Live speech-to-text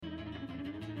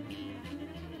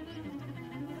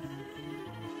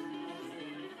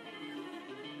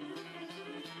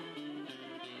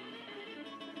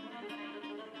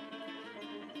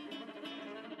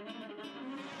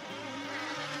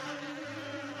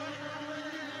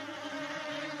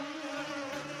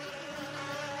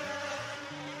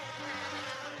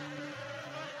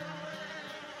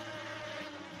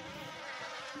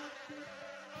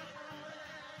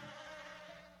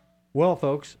Well,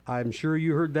 folks, I'm sure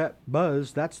you heard that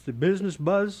buzz. That's the business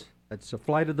buzz. That's the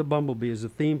Flight of the Bumblebee is the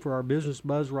theme for our business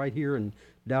buzz right here in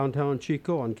downtown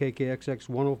Chico on KKXX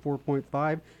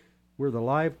 104.5. We're the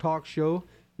live talk show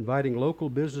inviting local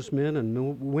businessmen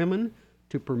and women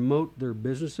to promote their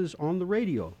businesses on the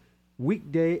radio,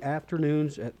 weekday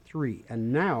afternoons at 3.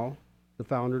 And now, the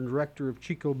founder and director of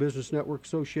Chico Business Network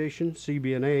Association,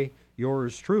 CBNA,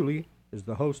 yours truly, is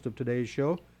the host of today's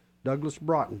show, Douglas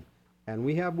Broughton. And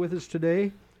we have with us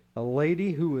today a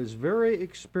lady who is very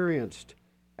experienced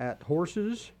at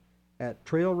horses, at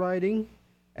trail riding,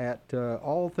 at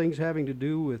all things having to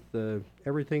do with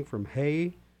everything from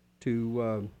hay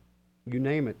to you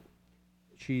name it.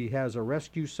 She has a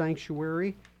rescue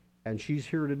sanctuary, and she's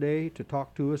here today to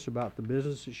talk to us about the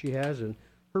business that she has. And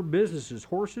her business is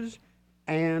horses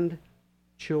and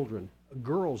children,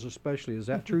 girls especially. Is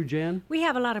that true, Jan? We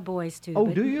have a lot of boys, too. Oh,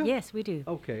 do you? Yes, we do.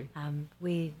 Okay.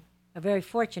 We are very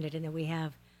fortunate in that we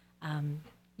have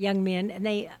young men, and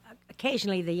they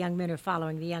occasionally the young men are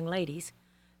following the young ladies,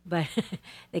 but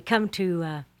they come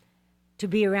to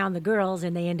be around the girls,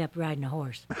 and they end up riding a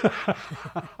horse.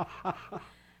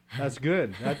 That's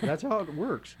good. That's how it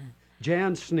works.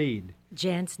 Jan Sneed.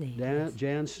 Jan Sneed.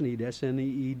 Jan Sneed,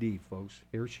 S-N-E-E-D, folks.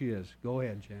 Here she is. Go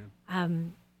ahead,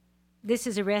 Jan. This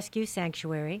is a rescue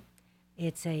sanctuary.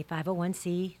 It's a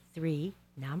 501c3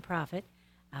 nonprofit,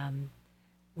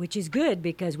 which is good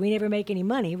because we never make any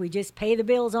money. We just pay the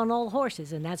bills on all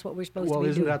horses, and that's what we're supposed to be doing.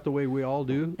 Well, isn't that the way we all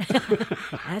do?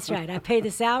 That's right. I pay the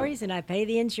salaries, and I pay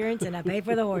the insurance, and I pay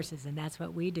for the horses, and that's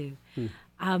what we do.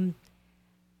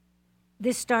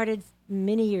 This started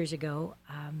many years ago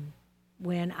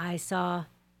when I saw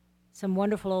some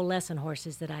wonderful old lesson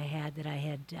horses that I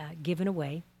had given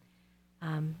away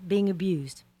being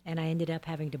abused, and I ended up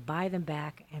having to buy them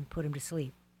back and put them to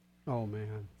sleep. Oh,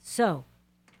 man. So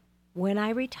when I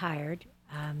retired,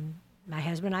 my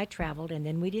husband and I traveled, and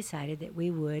then we decided that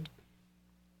we would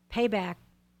pay back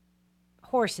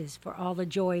horses for all the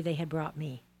joy they had brought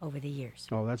me over the years.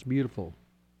 Oh, that's beautiful.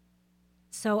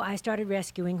 So I started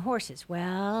rescuing horses.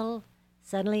 Well,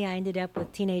 suddenly I ended up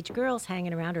with teenage girls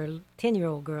hanging around, or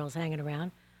 10-year-old girls hanging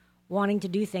around, wanting to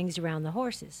do things around the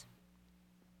horses.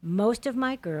 Most of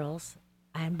my girls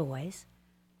and boys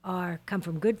come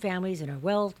from good families and are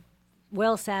well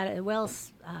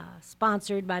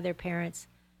sponsored by their parents.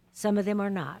 Some of them are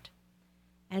not.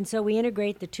 And so we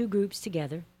integrate the two groups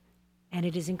together, and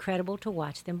it is incredible to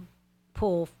watch them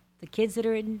pull the kids that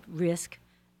are in risk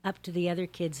up to the other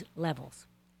kids' levels.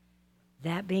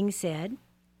 That being said,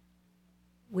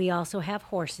 we also have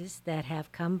horses that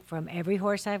have come from every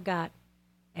horse I've got.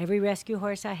 Every rescue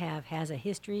horse I have has a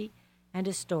history and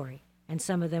a story, and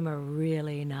some of them are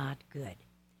really not good.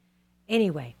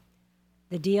 Anyway,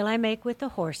 the deal I make with the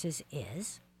horses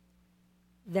is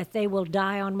that they will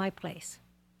die on my place.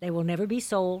 They will never be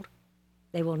sold.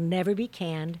 They will never be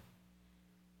canned.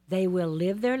 They will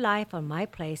live their life on my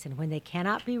place, and when they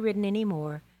cannot be ridden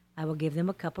anymore, I will give them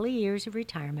a couple of years of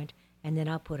retirement, and then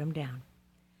I'll put them down.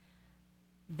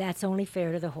 That's only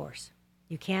fair to the horse.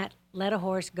 You can't let a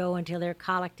horse go until they're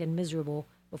colicked and miserable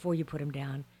before you put them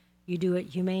down. You do it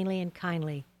humanely and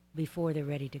kindly before they're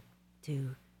ready to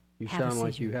You have a sound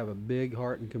like seizure. you have a big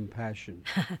heart and compassion.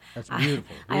 That's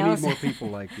beautiful. We need more people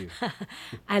like you.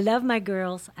 I love my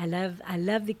girls. I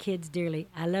love the kids dearly.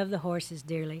 I love the horses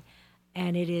dearly.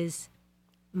 And it is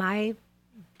my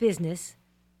business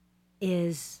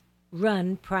is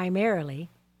run primarily,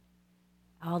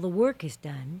 all the work is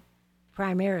done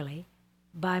primarily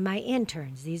by my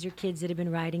interns. These are kids that have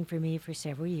been riding for me for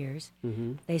several years.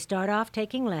 Mm-hmm. They start off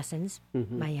taking lessons,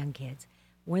 my young kids.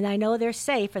 When I know they're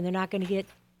safe and they're not going to get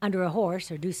under a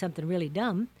horse or do something really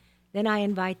dumb, then I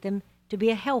invite them to be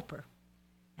a helper.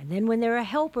 And then when they're a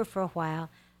helper for a while,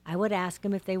 I would ask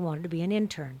them if they wanted to be an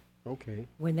intern. Okay.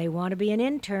 When they want to be an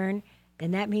intern,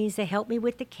 then that means they help me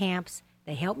with the camps,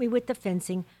 they help me with the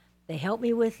fencing, they help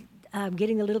me with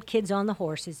getting the little kids on the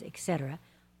horses, etc.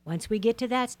 Once we get to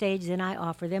that stage, then I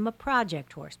offer them a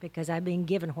project horse because I've been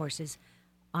given horses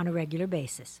on a regular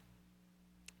basis.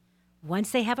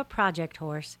 Once they have a project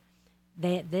horse,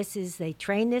 they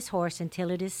train this horse until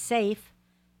it is safe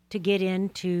to get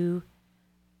into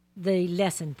the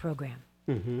lesson program.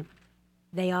 Mm-hmm.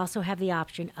 They also have the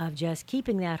option of just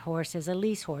keeping that horse as a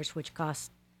lease horse, which costs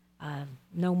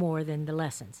no more than the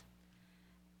lessons.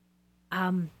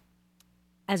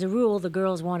 As a rule, the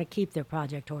girls want to keep their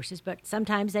project horses, but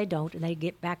sometimes they don't, and they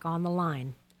get back on the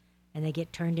line, and they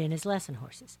get turned in as lesson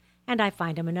horses. And I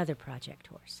find them another project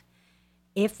horse.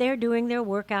 If they're doing their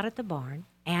work out at the barn,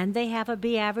 and they have a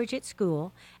B average at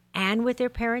school, and with their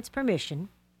parents' permission,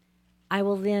 I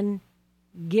will then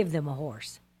give them a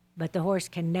horse. but the horse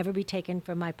can never be taken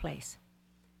from my place.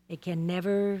 It can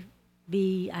never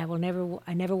be, I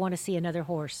never want to see another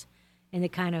horse in the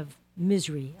kind of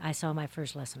misery I saw my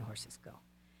first lesson horses go.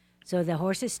 So the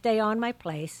horses stay on my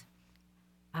place,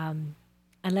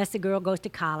 unless the girl goes to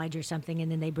college or something,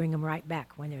 and then they bring them right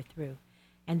back when they're through.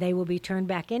 And they will be turned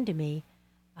back into me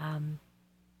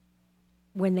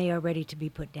when they are ready to be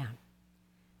put down.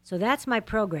 So that's my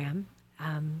program.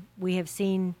 We have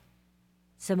seen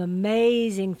some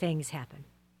amazing things happen.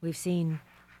 We've seen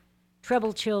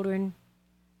troubled children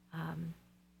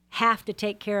have to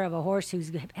take care of a horse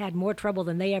who's had more trouble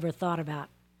than they ever thought about.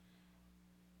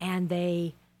 And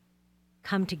they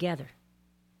come together.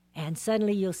 And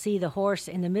suddenly you'll see the horse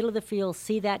in the middle of the field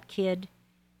see that kid,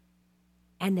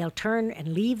 and they'll turn and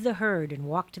leave the herd and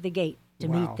walk to the gate to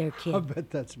meet their kid. I bet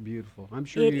that's beautiful. I'm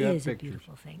sure It you have is a pictures.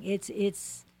 beautiful thing.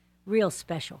 It's real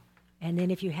special. And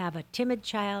then if you have a timid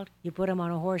child, you put them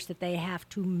on a horse that they have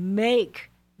to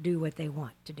make do what they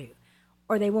want to do,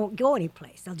 or they won't go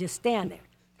anyplace. They'll just stand there.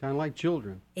 Kind of like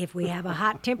children. If we have a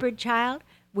hot-tempered child,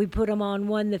 we put them on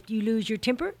one that if you lose your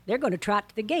temper, they're going to trot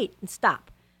to the gate and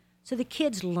stop. So the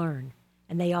kids learn,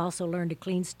 and they also learn to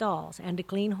clean stalls and to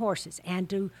clean horses and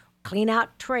to clean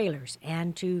out trailers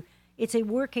it's a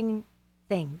working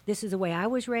thing. This is the way I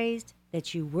was raised,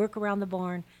 that you work around the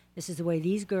barn. This is the way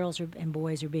these girls and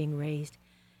boys are being raised.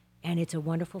 And it's a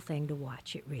wonderful thing to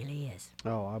watch. It really is.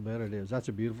 Oh, I bet it is. That's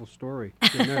a beautiful story.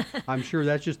 I'm sure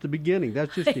that's just the beginning.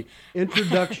 That's just the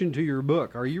introduction to your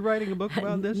book. Are you writing a book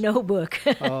about this? No book.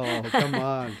 Oh, come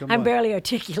on. I'm barely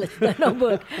articulate, but no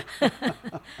book.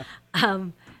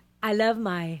 I love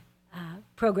my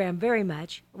program very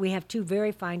much. We have two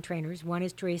very fine trainers. One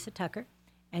is Teresa Tucker,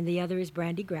 and the other is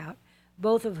Brandy Grout,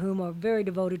 both of whom are very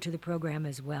devoted to the program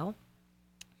as well.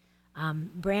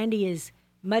 Brandy is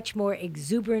much more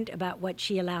exuberant about what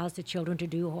she allows the children to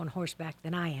do on horseback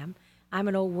than I am. I'm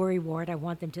an old worrywart. I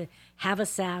want them to have a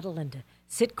saddle and to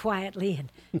sit quietly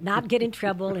and not get in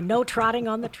trouble and no trotting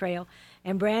on the trail.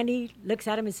 And Brandy looks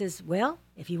at him and says, well,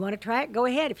 if you want to try it, go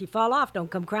ahead. If you fall off,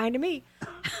 don't come crying to me.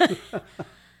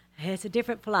 It's a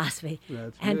different philosophy.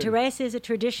 And Teresa is a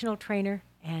traditional trainer,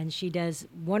 and she does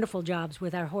wonderful jobs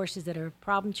with our horses that are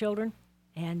problem children.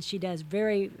 And she does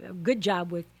very good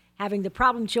job with having the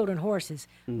problem children horses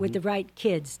with the right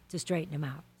kids to straighten them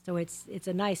out. So it's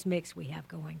a nice mix we have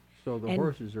going. So the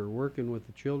horses are working with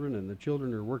the children, and the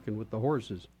children are working with the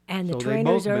horses. And the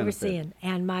trainers are overseeing.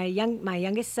 And my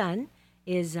youngest son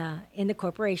is in the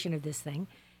corporation of this thing,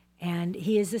 and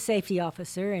he is the safety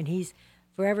officer, and he's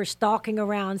forever stalking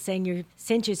around saying your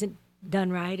cinch isn't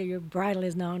done right, or your bridle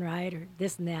isn't on right, or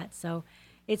this and that. So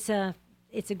it's a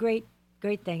great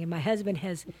thing. And my husband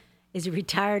is a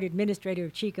retired administrator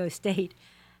of Chico State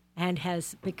and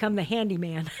has become the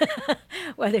handyman,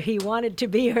 whether he wanted to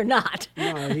be or not.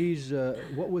 No, he's,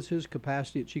 what was his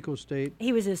capacity at Chico State?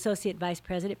 He was Associate Vice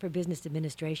President for Business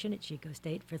Administration at Chico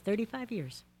State for 35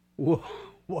 years. Whoa,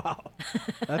 wow.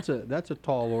 That's a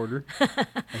tall order.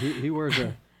 He wears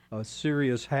a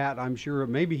serious hat, I'm sure.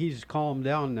 Maybe he's calmed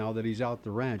down now that he's out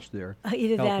the ranch there.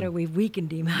 Either that or we've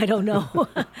weakened him. I don't know.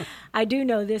 I do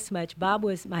know this much. Bob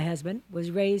my husband, was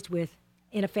raised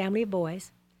in a family of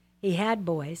boys. He had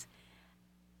boys.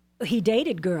 He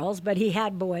dated girls, but he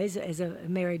had boys as a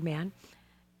married man.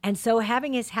 And so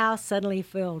having his house suddenly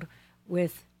filled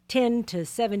with 10 to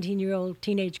 17-year-old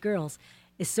teenage girls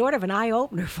is sort of an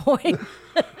eye-opener for him.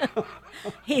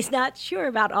 He's not sure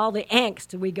about all the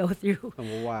angst we go through.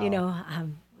 Oh, wow. You know,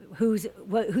 whose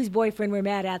boyfriend we're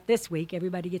mad at this week.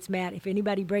 Everybody gets mad. If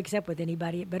anybody breaks up with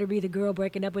anybody, it better be the girl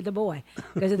breaking up with the boy.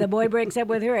 Because if the boy breaks up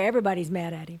with her, everybody's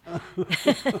mad at him.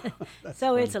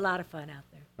 So it's a lot of fun out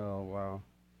there. Oh, wow.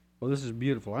 Well, this is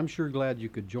beautiful. I'm sure glad you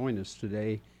could join us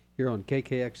today here on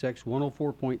KKXX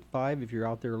 104.5 if you're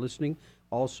out there listening.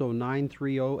 Also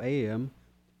 930 AM.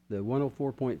 The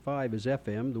 104.5 is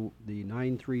FM. The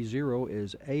 930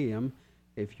 is AM.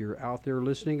 If you're out there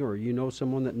listening, or you know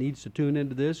someone that needs to tune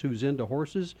into this who's into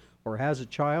horses or has a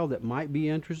child that might be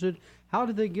interested, how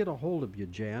do they get a hold of you,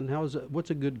 Jan? What's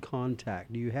a good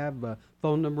contact? Do you have a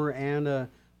phone number and a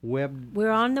web?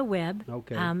 We're on the web.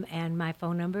 Okay. And my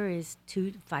phone number is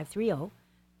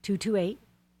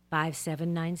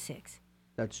 530-228-5796.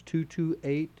 That's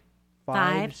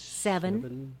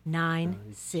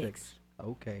 228-5796.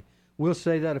 Okay. We'll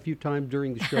say that a few times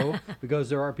during the show because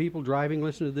there are people driving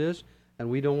listening to this,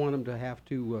 and we don't want them to have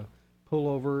to pull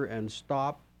over and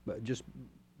stop. But just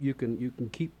you can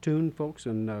keep tuned, folks,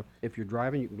 and if you're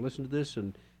driving, you can listen to this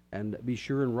and be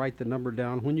sure and write the number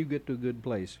down when you get to a good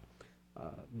place.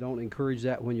 Don't encourage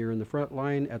that when you're in the front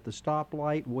line at the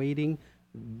stoplight waiting.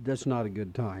 that's not a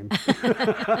good time.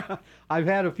 I've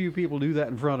had a few people do that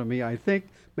in front of me. I think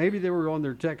maybe they were on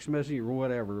their text message or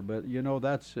whatever, but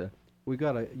that's we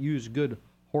got to use good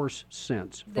horse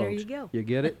sense, folks. There you go. You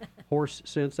get it? Horse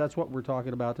sense. That's what we're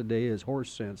talking about today is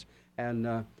horse sense.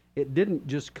 And it didn't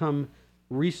just come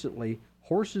recently.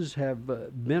 Horses have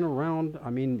been around. I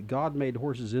mean, God made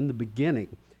horses in the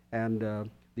beginning. And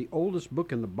the oldest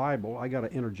book in the Bible, I got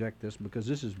to interject this because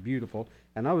this is beautiful.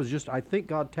 And I think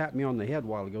God tapped me on the head a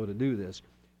while ago to do this.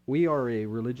 We are a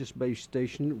religious-based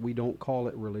station. We don't call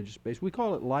it religious-based. We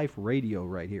call it Life Radio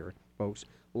right here, folks.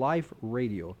 Life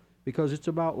Radio, because it's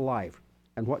about life.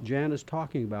 And what Jan is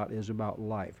talking about is about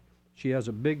life. She has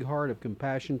a big heart of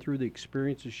compassion through the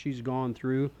experiences she's gone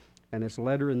through, and it's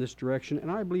led her in this direction.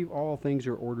 And I believe all things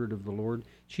are ordered of the Lord.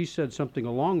 She said something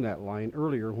along that line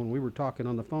earlier when we were talking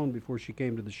on the phone before she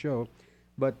came to the show.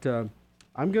 But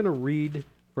I'm going to read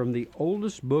from the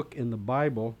oldest book in the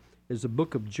Bible is the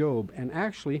book of Job. And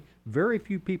actually, very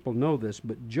few people know this,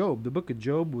 but Job, the book of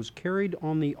Job, was carried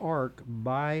on the ark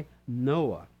by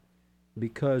Noah,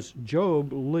 because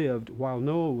Job lived while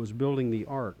Noah was building the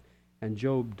ark, and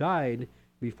Job died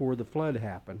before the flood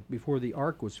happened, before the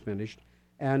ark was finished.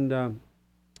 And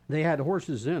they had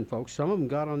horses then, folks. Some of them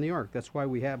got on the ark. That's why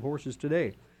we have horses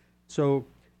today. So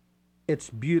it's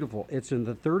beautiful. It's in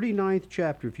the 39th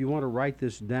chapter, if you want to write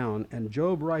this down, and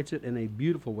Job writes it in a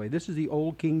beautiful way. This is the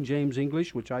Old King James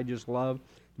English, which I just love.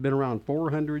 It's been around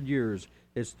 400 years.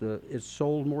 It's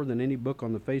sold more than any book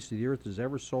on the face of the earth has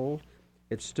ever sold.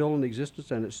 It's still in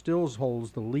existence, and it still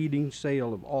holds the leading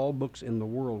sale of all books in the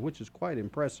world, which is quite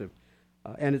impressive.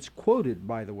 And it's quoted,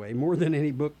 by the way, more than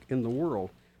any book in the world.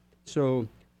 So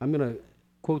I'm going to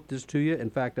quote this to you. In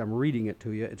fact, I'm reading it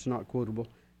to you. It's not quotable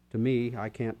to me. I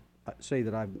can't say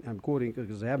that I'm quoting it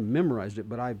because I haven't memorized it,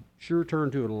 but I've sure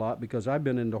turned to it a lot because I've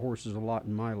been into horses a lot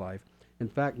in my life. In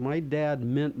fact, my dad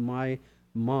meant my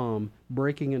mom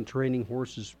breaking and training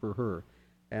horses for her,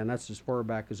 and that's as far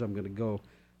back as I'm going to go.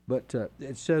 But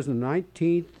it says in the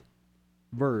 19th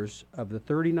verse of the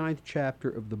 39th chapter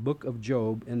of the book of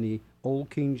Job in the Old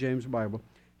King James Bible,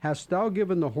 "Hast thou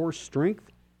given the horse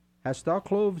strength? Hast thou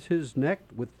clothed his neck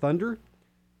with thunder?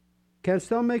 Canst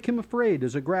thou make him afraid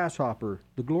as a grasshopper?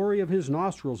 The glory of his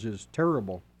nostrils is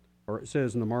terrible." Or it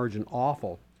says in the margin,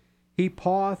 awful. "He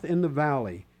paweth in the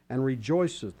valley, and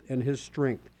rejoiceth in his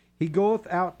strength. He goeth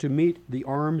out to meet the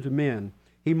armed men.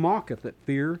 He mocketh at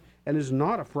fear, and is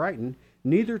not affrighted.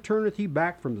 Neither turneth he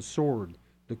back from the sword.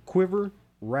 The quiver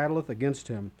rattleth against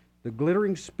him, the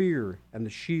glittering spear and the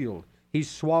shield. He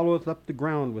swalloweth up the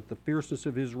ground with the fierceness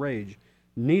of his rage.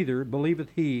 Neither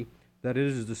believeth he that it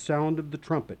is the sound of the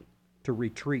trumpet." To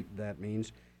retreat, that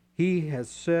means. "He has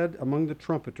said among the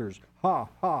trumpeters, Ha,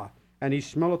 ha, and he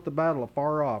smelleth the battle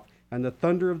afar off, and the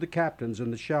thunder of the captains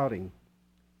and the shouting."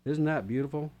 Isn't that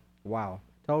beautiful? Wow.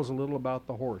 Tells a little about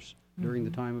the horse during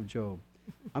the time of Job.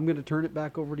 I'm going to turn it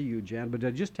back over to you, Jan, but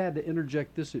I just had to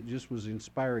interject this. It just was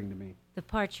inspiring to me. The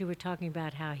part you were talking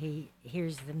about, how he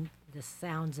hears the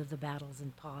sounds of the battles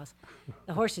and paws.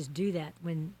 The horses do that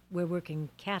when we're working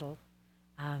cattle.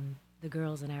 The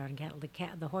girls and our cattle,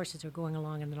 the horses are going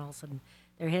along, and then all of a sudden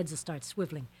their heads will start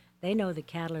swiveling. They know the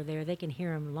cattle are there. They can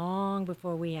hear them long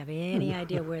before we have any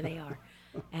idea where they are.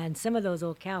 And some of those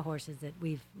old cow horses that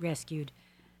we've rescued,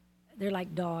 they're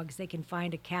like dogs. They can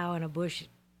find a cow in a bush.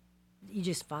 You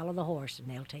just follow the horse, and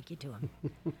they'll take you to them.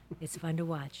 It's fun to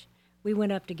watch. We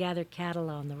went up to gather cattle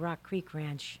on the Rock Creek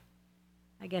Ranch.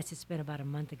 I guess it's been about a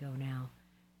month ago now.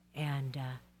 And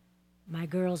my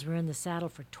girls were in the saddle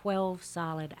for 12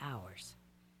 solid hours.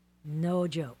 No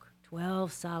joke,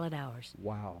 12 solid hours.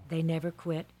 Wow. They never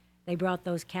quit. They brought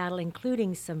those cattle,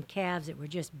 including some calves that were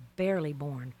just barely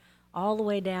born, all the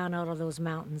way down out of those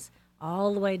mountains,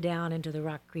 all the way down into the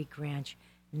Rock Creek Ranch.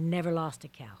 Never lost a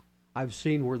cow. I've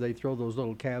seen where they throw those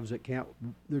little calves that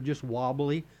they're just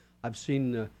wobbly. I've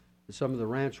seen some of the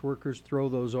ranch workers throw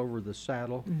those over the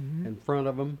saddle in front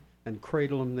of them and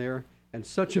cradle them there. And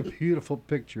such a beautiful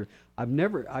picture. I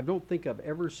don't think I've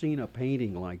ever seen a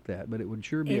painting like that, but it would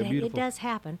sure be a beautiful. It does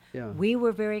happen. Yeah. We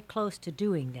were very close to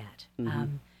doing that.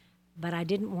 But I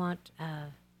didn't want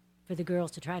for the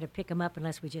girls to try to pick them up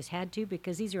unless we just had to,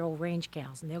 because these are old range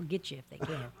cows, and they'll get you if they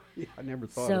can. Yeah, I never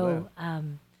thought of that. So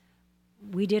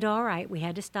we did all right. We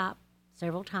had to stop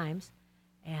several times,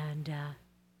 and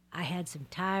I had some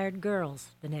tired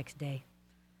girls the next day.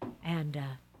 And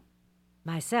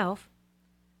myself,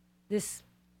 this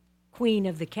queen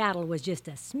of the cattle, was just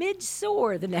a smidge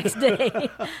sore the next day.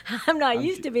 I'm not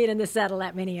used to being in the saddle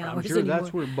that many hours I'm sure anymore.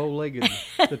 that's where bow-legged,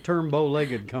 the term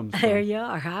bow-legged comes from. There you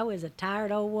are. I was a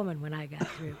tired old woman when I got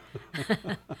through. That's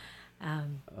a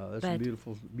but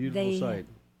beautiful they, sight.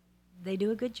 they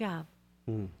do a good job.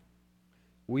 I've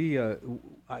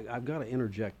got to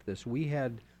interject this.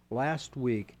 Last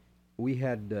week, we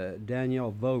had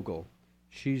Danielle Vogel.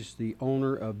 She's the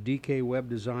owner of DK Web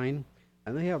Design,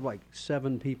 and they have like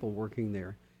 7 people working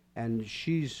there. And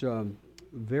she's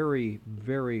very,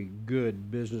 very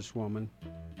good businesswoman.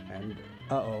 And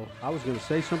I was going to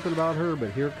say something about her,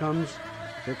 but here comes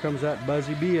that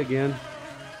Buzzy Bee again,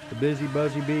 the busy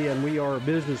Buzzy Bee. And we are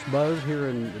Business Buzz here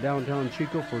in downtown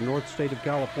Chico for North State of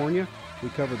California. We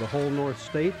cover the whole North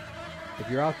State. If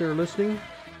you're out there listening,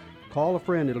 call a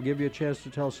friend. It'll give you a chance to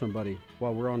tell somebody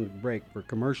while we're on break for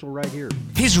commercial right here.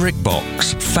 Here's Rick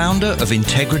Box, founder of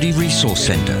Integrity Resource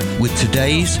Center, with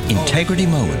today's Integrity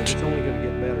Moment. It's only going to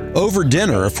get better. Over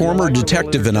dinner, a former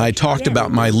detective and I talked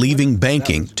about my leaving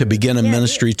banking to begin a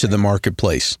ministry to the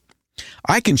marketplace.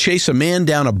 I can chase a man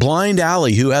down a blind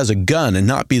alley who has a gun and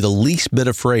not be the least bit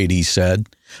afraid, he said.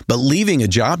 But leaving a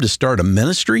job to start a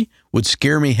ministry would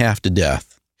scare me half to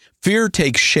death. Fear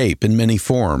takes shape in many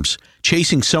forms.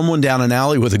 Chasing someone down an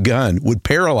alley with a gun would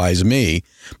paralyze me,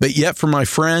 but yet for my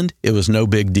friend, it was no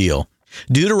big deal.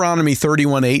 Deuteronomy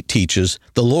 31:8 teaches,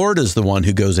 "The Lord is the one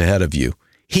who goes ahead of you.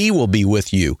 He will be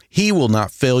with you. He will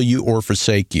not fail you or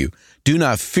forsake you. Do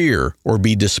not fear or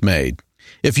be dismayed."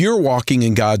 If you're walking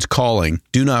in God's calling,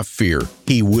 do not fear.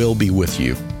 He will be with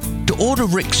you. To order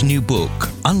Rick's new book,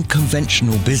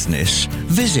 Unconventional Business,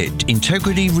 visit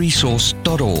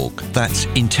integrityresource.org. That's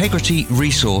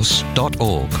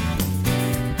integrityresource.org.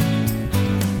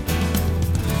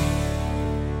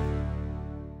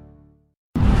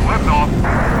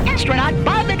 Astronaut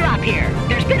Bob the Drop here.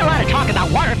 There's been a lot of talk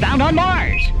about water found on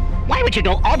Mars. Why would you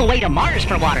go all the way to Mars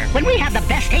for water when we have the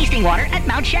best tasting water at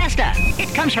Mount Shasta?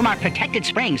 It comes from our protected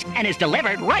springs and is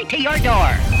delivered right to your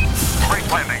door. Great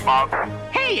landing, Bob.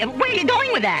 Hey, where are you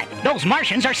going with that? Those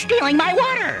Martians are stealing my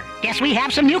water. Guess we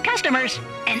have some new customers.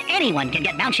 And anyone can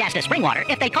get Mount Shasta spring water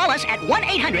if they call us at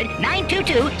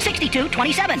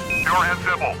 1-800-922-6227. Pure and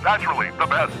simple. Naturally, the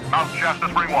best. Mount Shasta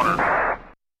spring water.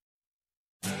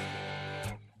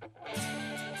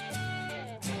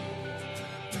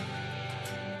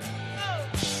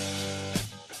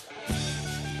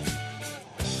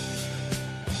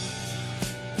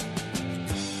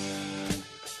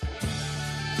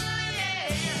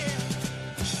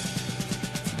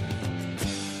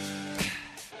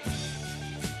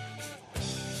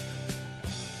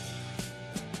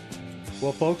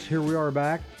 Well, folks, here we are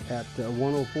back at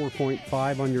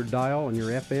 104.5 on your dial, on your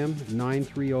FM,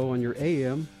 930 on your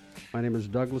AM. My name is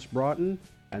Douglas Broughton,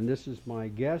 and this is my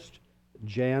guest,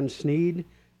 Jan Sneed.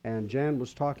 And Jan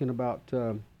was talking about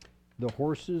the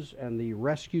horses and the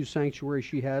rescue sanctuary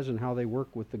she has and how they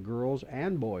work with the girls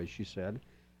and boys, she said.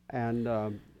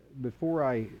 And before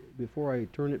I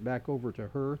turn it back over to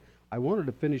her, I wanted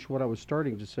to finish what I was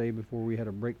starting to say before we had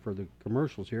a break for the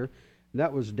commercials here.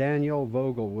 That was Danielle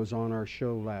Vogel was on our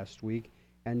show last week,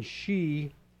 and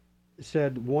she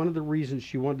said one of the reasons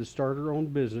she wanted to start her own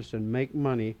business and make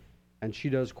money, and she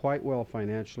does quite well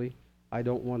financially. I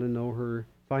don't want to know her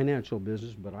financial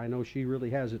business, but I know she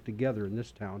really has it together in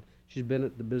this town. She's been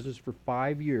at the business for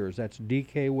 5 years. That's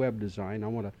DK Web Design. I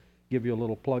want to give you a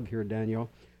little plug here, Danielle.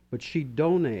 But she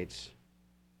donates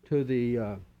to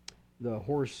the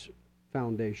horse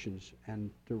foundations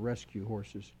and to rescue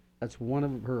horses. That's one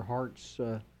of her heart's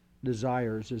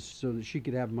desires, is so that she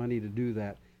could have money to do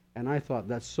that. And I thought,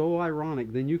 that's so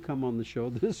ironic. Then you come on the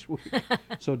show this week.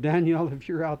 So Danielle, if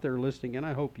you're out there listening, and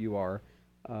I hope you are,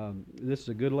 this is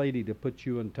a good lady to put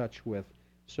you in touch with.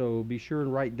 So be sure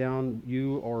and write down,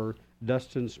 you or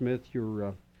Dustin Smith,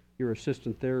 your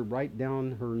assistant there, write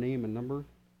down her name and number.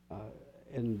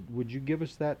 And would you give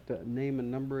us that name and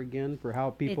number again for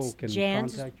how people can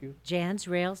contact you? Jan's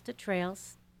Rails to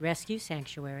Trails Rescue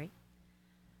Sanctuary.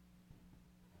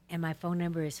 And my phone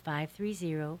number is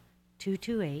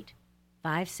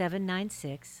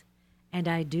 530-228-5796. And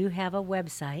I do have a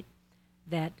website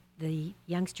that the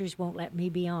youngsters won't let me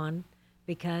be on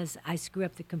because I screw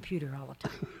up the computer all the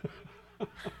time.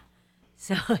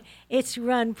 So it's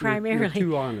run primarily... You're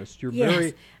too honest. You're yes.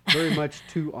 very, very much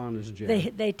too honest,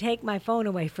 Jan. They take my phone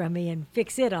away from me and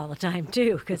fix it all the time,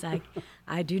 too, because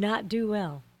I do not do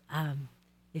well.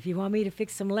 If you want me to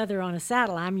fix some leather on a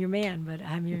saddle, I'm your man, but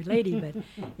I'm your lady. But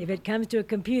if it comes to a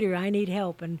computer, I need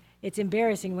help. And it's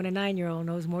embarrassing when a 9-year-old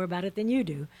knows more about it than you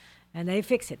do, and they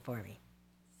fix it for me.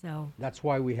 So that's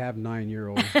why we have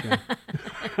 9-year-olds.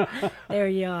 There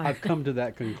you are. I've come to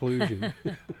that conclusion.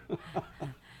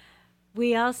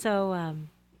 We also,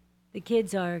 the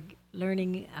kids are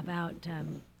learning about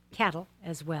cattle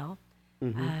as well.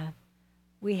 Mm-hmm.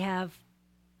 We have,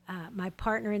 my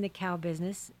partner in the cow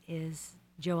business is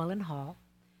Joellen Hall,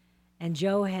 And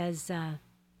Joe has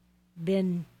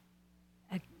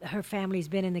her family's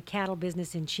been in the cattle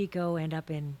business in Chico and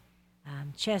up in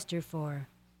Chester for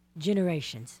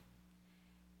generations.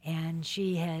 And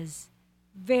she has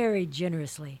very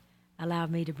generously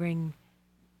allowed me to bring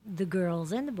the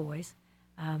girls and the boys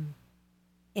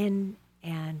in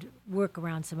and work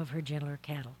around some of her gentler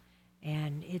cattle.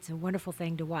 And it's a wonderful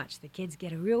thing to watch. The kids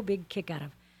get a real big kick out of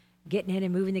getting in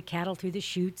and moving the cattle through the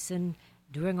chutes and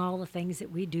doing all the things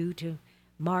that we do to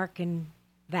mark and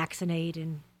vaccinate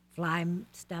and fly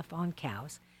stuff on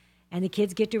cows. And the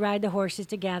kids get to ride the horses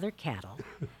to gather cattle.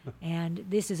 And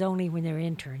this is only when they're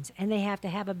interns. And they have to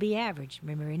have a B average.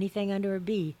 Remember, anything under a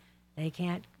B, they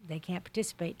can't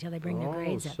participate till they bring their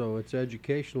grades up. So it's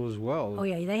educational as well. Oh,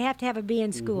 yeah, they have to have a B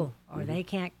in school or they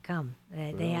can't come.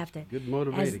 They have to. Good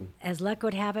motivating. As luck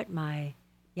would have it, my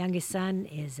youngest son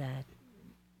is a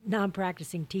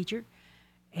non-practicing teacher.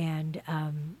 And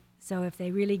so if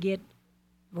they really get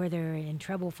where they're in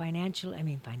trouble financially,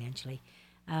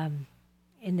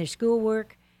 in their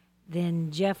schoolwork,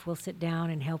 then Jeff will sit down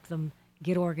and help them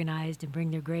get organized and bring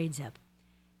their grades up.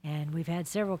 And we've had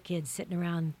several kids sitting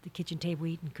around the kitchen table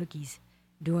eating cookies,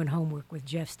 doing homework with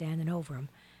Jeff standing over them.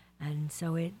 And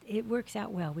so it works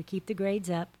out well. We keep the grades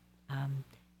up.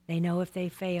 They know if they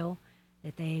fail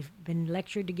that they've been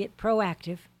lectured to get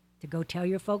proactive, to go tell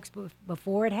your folks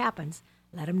before it happens.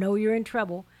 Let them know you're in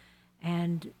trouble.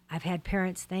 And I've had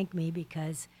parents thank me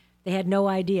because they had no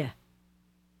idea.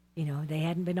 You know, they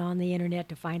hadn't been on the internet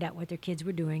to find out what their kids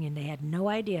were doing, and they had no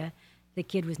idea the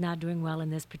kid was not doing well in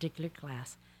this particular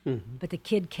class. Mm-hmm. But the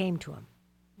kid came to them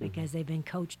because they've been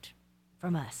coached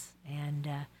from us. And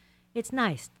it's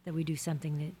nice that we do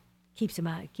something that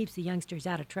keeps the youngsters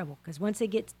out of trouble, because once they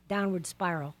get downward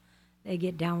spiral, they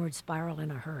get downward spiral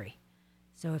in a hurry.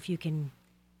 So if you can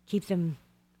keep them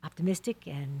optimistic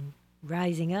and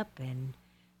rising up and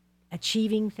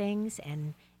achieving things,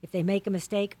 and if they make a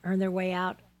mistake, earn their way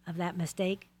out of that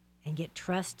mistake and get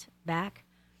trust back,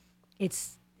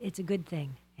 it's a good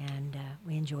thing, and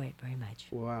we enjoy it very much.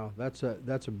 Wow, that's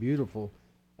a beautiful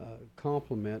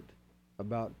compliment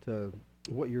about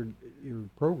what your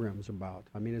program's about.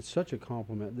 I mean, it's such a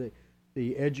compliment.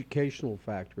 The educational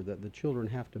factor that the children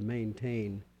have to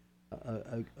maintain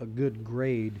a good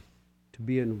grade to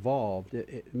be involved.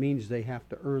 It means they have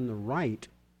to earn the right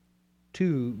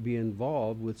to be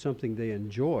involved with something they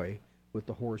enjoy, with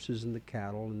the horses and the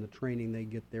cattle and the training they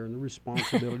get there and the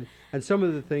responsibility and some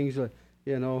of the things,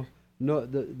 no,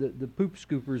 the poop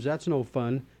scoopers, that's no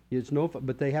fun. It's no fun,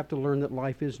 but they have to learn that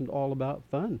life isn't all about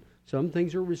fun. Some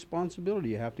things are responsibility.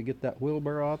 You have to get that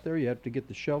wheelbarrow out there. You have to get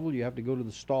the shovel. You have to go to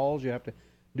the stalls. You have to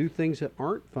do things that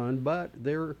aren't fun, but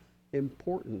they're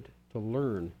important to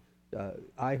learn.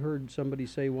 I heard somebody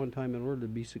say one time, in order to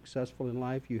be successful in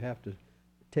life, you have to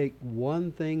take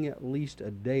one thing at least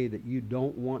a day that you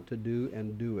don't want to do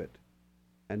and do it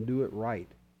right,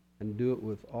 and do it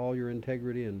with all your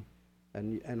integrity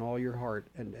and all your heart,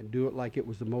 and do it like it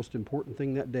was the most important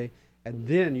thing that day, and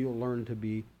then you'll learn to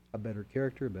be a better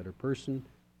character, a better person,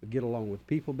 get along with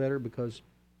people better, because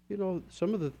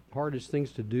some of the hardest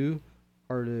things to do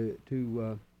are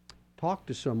to talk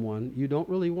to someone you don't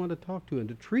really want to talk to, and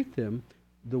to treat them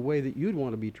the way that you'd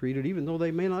want to be treated, even though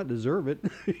they may not deserve it.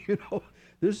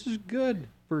 This is good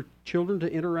for children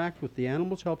to interact with the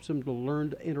animals, helps them to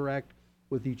learn to interact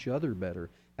with each other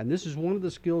better. And this is one of the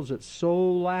skills that's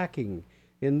so lacking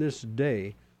in this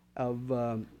day of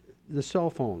the cell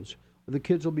phones. The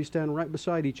kids will be standing right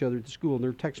beside each other at the school, and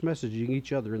they're text messaging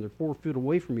each other, and they're 4 feet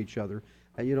away from each other.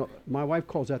 My wife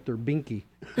calls that their binky.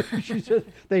 She says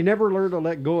they never learn to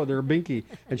let go of their binky.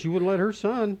 And she wouldn't let her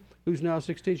son, who's now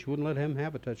 16, she wouldn't let him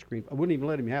have a touchscreen. I wouldn't even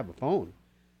let him have a phone.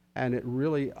 And it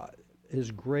really,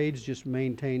 his grades just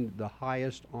maintained the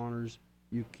highest honors.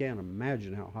 You can't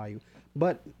imagine how high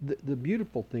but the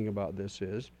beautiful thing about this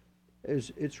is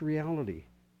it's reality.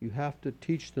 You have to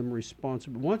teach them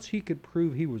responsibility. Once he could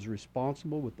prove he was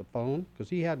responsible with the phone, because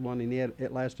he had one and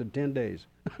it lasted 10 days.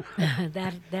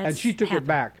 That's and she took it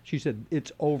back. She said,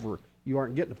 it's over. You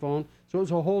aren't getting the phone. So it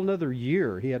was a whole nother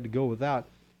year he had to go without,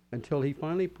 until he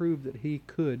finally proved that he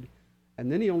could.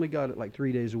 And then he only got it like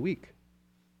 3 days a week.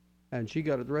 And she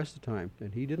got it the rest of the time.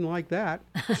 And he didn't like that.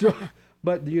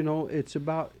 But, it's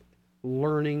about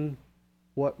learning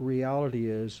what reality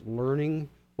is, learning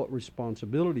what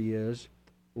responsibility is,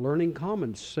 learning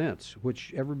common sense,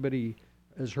 which everybody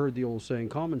has heard the old saying,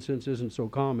 common sense isn't so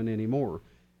common anymore.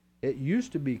 It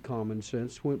used to be common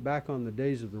sense, went back on the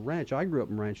days of the ranch. I grew up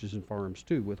in ranches and farms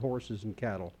too, with horses and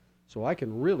cattle. So I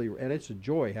can really, and it's a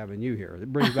joy having you here.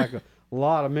 It brings back a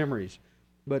lot of memories.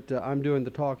 But I'm doing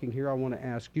the talking here. I want to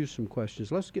ask you some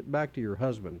questions. Let's get back to your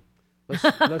husband.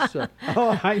 Let's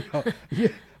oh, I know. Yeah,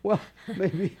 well,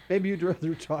 maybe you'd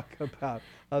rather talk about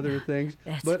other things.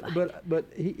 That's but fine. but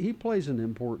he plays an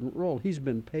important role. He's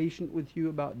been patient with you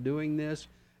about doing this.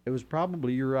 It was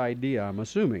probably your idea, I'm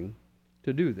assuming,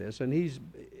 to do this, and he's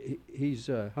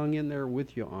hung in there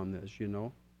with you on this, you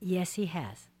know. Yes, he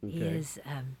has. He Okay. is.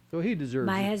 So he deserves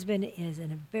My it. husband is a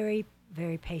very,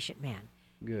 very patient man.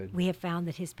 Good. We have found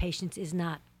that his patience is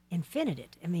not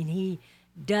infinite. I mean, he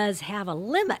does have a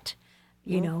limit.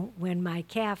 You know, when my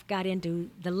calf got into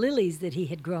the lilies that he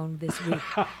had grown this week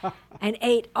and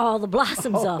ate all the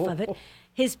blossoms off of it,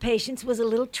 his patience was a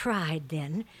little tried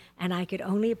then, and I could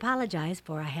only apologize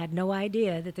for I had no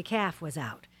idea that the calf was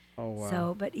out. Oh, wow.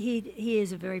 So, but he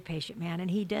is a very patient man, and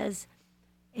he does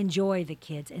enjoy the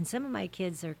kids. And some of my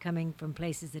kids are coming from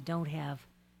places that don't have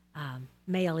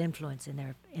male influence in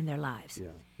their lives.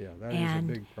 Yeah, that is And,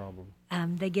 a big problem.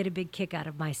 They get a big kick out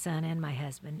of my son and my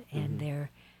husband, and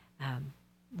they're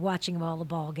watching all the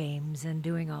ball games and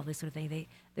doing all this sort of thing.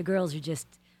 The girls are just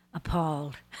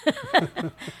appalled,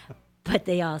 but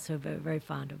they also are very, very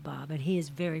fond of Bob, and he is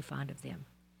very fond of them,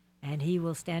 and he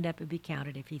will stand up and be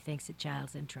counted if he thinks a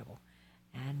child's in trouble.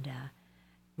 And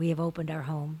we have opened our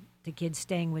home to kids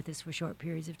staying with us for short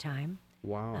periods of time.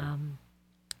 Wow.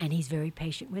 And he's very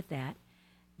patient with that,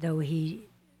 though the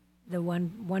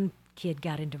one kid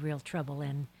got into real trouble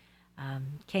and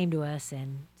came to us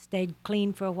and stayed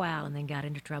clean for a while and then got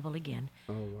into trouble again.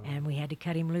 Oh, wow. And we had to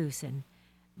cut him loose, and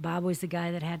Bob was the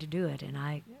guy that had to do it, and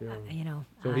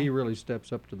So he really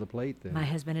steps up to the plate then. my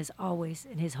husband has always,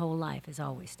 in his whole life, has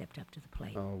always stepped up to the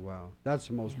plate. Oh, wow. That's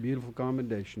the most beautiful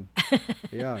commendation.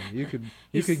 Yeah, you could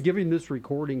give him this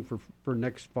recording for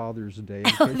next Father's Day.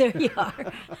 Oh, there you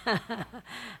are.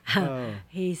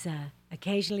 He's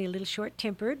occasionally a little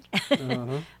short-tempered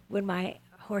when my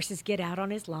horses get out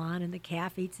on his lawn and the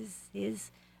calf eats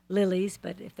his lilies.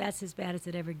 But if that's as bad as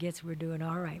it ever gets, we're doing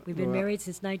all right. We've been Well, married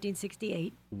since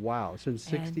 1968. Wow, since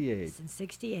and 68. Since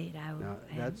 68. Now,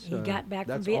 And that's he got back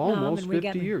from that's Vietnam. almost and we 50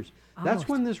 got years. That's Almost.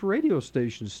 when this radio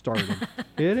station started.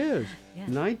 It is. Yeah.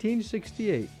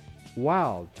 1968.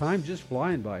 Wow, time just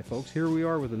flying by, folks. Here we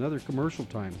are with another commercial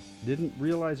time. Didn't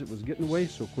realize it was getting away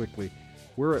so quickly.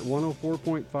 We're at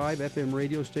 104.5 FM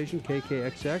radio station,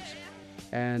 KKXX.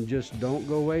 And just don't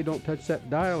go away, don't touch that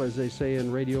dial, as they say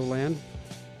in Radio Land.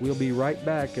 We'll be right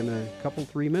back in a couple,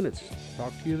 3 minutes.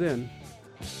 Talk to you then.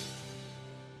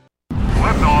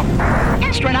 Lift off.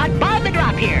 Astronaut Bob the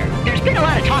Drop here. There's been a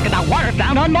lot of talk about water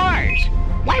found on Mars.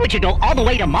 Why would you go all the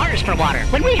way to Mars for water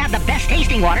when we have the best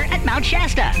tasting water at Mount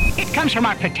Shasta? It comes from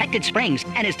our protected springs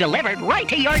and is delivered right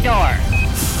to your door.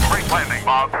 Great landing,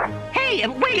 Bob. Hey,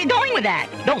 where are you going with that?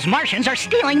 Those Martians are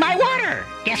stealing my water.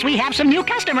 Guess we have some new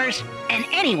customers. And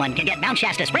anyone can get Mount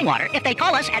Shasta spring water if they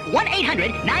call us at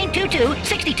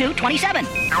 1-800-922-6227.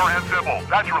 Pure and simple.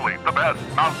 Naturally, the best.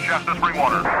 Mount Shasta spring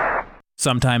water.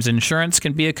 Sometimes insurance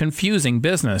can be a confusing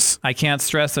business. I can't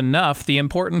stress enough the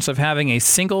importance of having a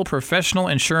single professional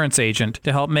insurance agent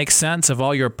to help make sense of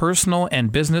all your personal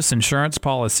and business insurance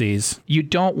policies. You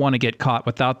don't want to get caught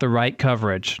without the right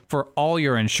coverage. For all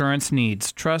your insurance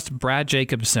needs, trust Brad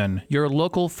Jacobson, your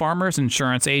local farmer's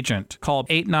insurance agent. Call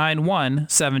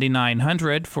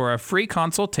 891-7900 for a free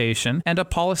consultation and a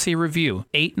policy review.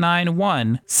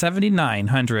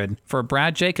 891-7900 for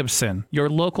Brad Jacobson, your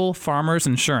local farmer's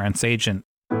insurance agent.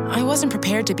 I wasn't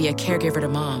prepared to be a caregiver to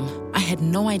Mom. I had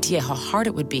no idea how hard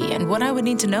it would be and what I would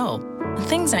need to know.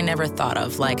 Things I never thought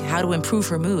of, like how to improve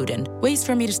her mood and ways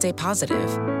for me to stay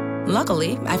positive.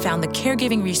 Luckily, I found the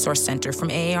Caregiving Resource Center from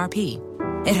AARP.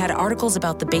 It had articles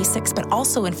about the basics, but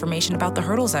also information about the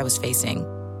hurdles I was facing.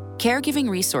 Caregiving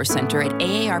Resource Center at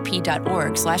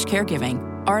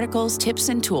aarp.org/caregiving. Articles, tips,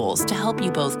 and tools to help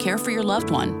you both care for your loved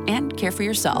one and care for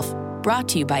yourself. Brought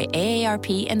to you by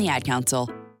AARP and the Ad Council.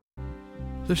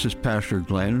 This is Pastor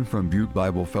Glenn from Butte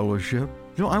Bible Fellowship.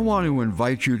 I want to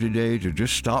invite you today to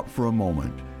just stop for a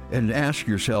moment and ask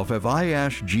yourself, have I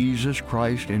asked Jesus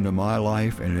Christ into my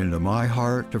life and into my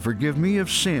heart to forgive me of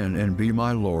sin and be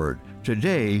my Lord?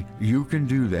 Today, you can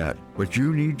do that, but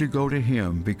you need to go to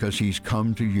Him because He's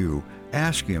come to you.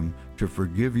 Ask Him to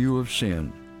forgive you of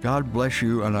sin. God bless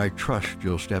you, and I trust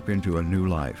you'll step into a new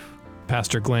life.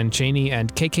 Pastor Glenn Cheney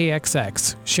and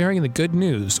KKXX sharing the good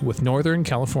news with Northern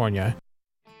California.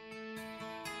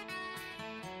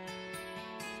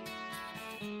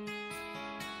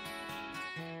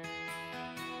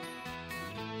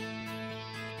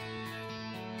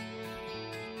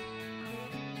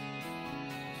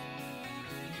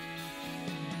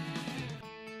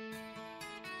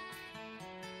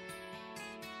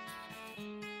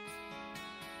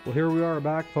 Well, here we are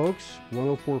back, folks.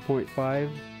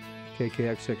 104.5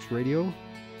 KKXX Radio.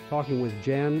 talking with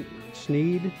Jan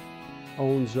Sneed,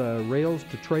 owns Rails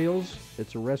to Trails.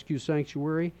 It's a rescue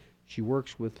sanctuary. She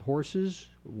works with horses,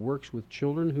 works with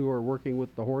children who are working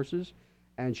with the horses,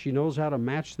 and she knows how to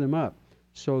match them up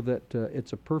so that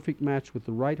it's a perfect match with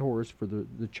the right horse for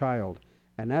the child.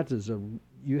 And that is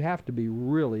you have to be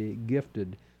really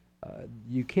gifted.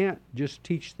 You can't just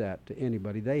teach that to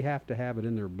anybody. They have to have it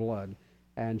in their blood.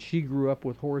 And she grew up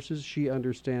with horses. She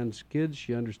understands kids.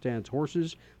 She understands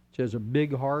horses. She has a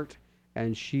big heart.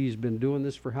 And she's been doing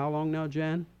this for how long now,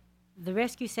 Jan? The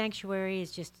rescue sanctuary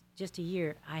is just a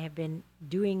year. I have been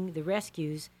doing the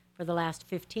rescues for the last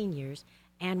 15 years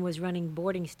and was running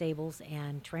boarding stables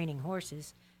and training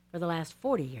horses for the last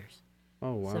 40 years.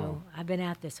 Oh, wow. So I've been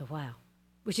at this a while,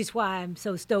 which is why I'm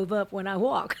so stove up when I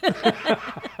walk.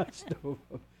 Stove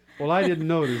up. Well, I didn't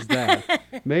notice that.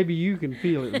 Maybe you can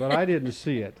feel it, but I didn't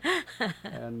see it.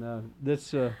 And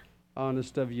that's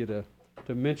honest of you to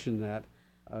mention that.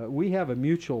 We have a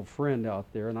mutual friend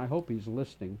out there, and I hope he's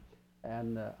listening.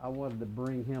 And I wanted to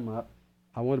bring him up.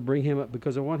 I want to bring him up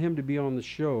because I want him to be on the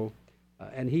show.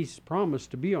 And he's promised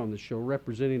to be on the show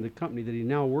representing the company that he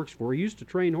now works for. He used to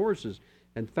train horses.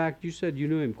 In fact, you said you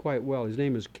knew him quite well. His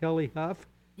name is Kelly Huff.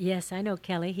 Yes, I know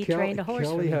Kelly. He trained a horse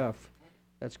for me. Kelly Huff.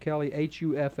 That's Kelly,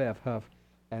 H-U-F-F, Huff.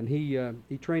 And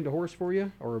he trained a horse for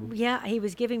you? Or Yeah, he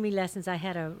was giving me lessons. I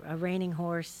had a reining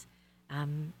horse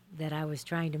that I was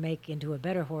trying to make into a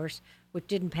better horse, which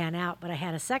didn't pan out. But I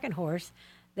had a second horse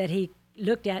that he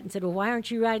looked at and said, well, why aren't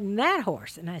you riding that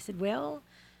horse? And I said, well,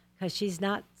 because she's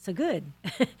not so good.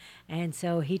 And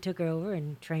so he took her over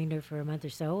and trained her for a month or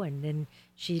so, and then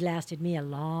she lasted me a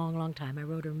long, long time. I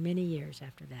rode her many years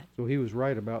after that. So he was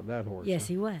right about that horse. Yes,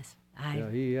 he was.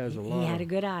 He has a lot. He had a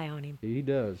good eye on him. He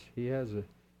does. He has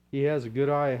a good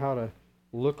eye how to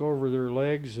look over their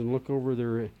legs and look over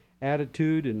their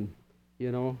attitude, and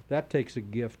that takes a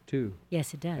gift too.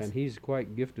 Yes, it does. And he's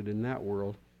quite gifted in that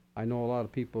world. I know a lot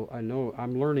of people.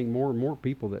 I'm learning more and more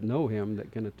people that know him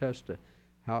that can attest to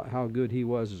how good he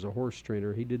was as a horse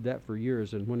trainer. He did that for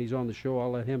years, and when he's on the show,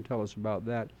 I'll let him tell us about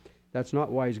that. That's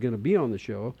not why he's going to be on the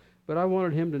show, but I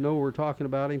wanted him to know we're talking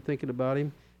about him, thinking about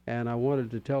him, and I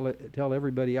wanted to tell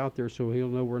everybody out there so he'll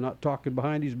know we're not talking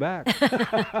behind his back.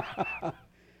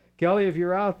 Kelly, if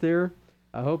you're out there,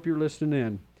 I hope you're listening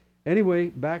in. Anyway,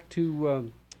 back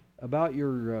to about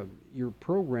your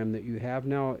program that you have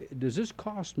now. Does this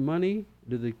cost money?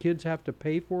 Do the kids have to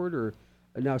pay for it, or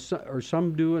now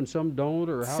some do and some don't,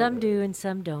 or how? Some do and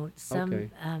some don't. Some, okay.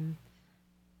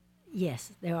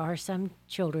 Yes, there are some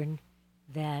children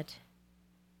that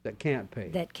can't pay.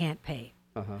 That can't pay.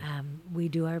 Uh-huh. We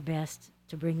do our best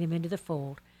to bring them into the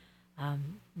fold.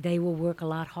 They will work a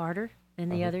lot harder than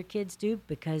the other kids do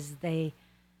because they're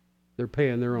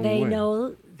paying their own way. They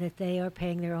know that they are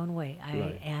paying their own way.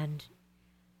 Right. And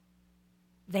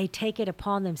they take it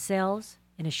upon themselves.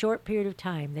 In a short period of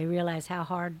time, they realize how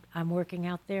hard I'm working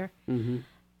out there. Mm-hmm.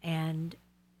 And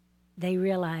they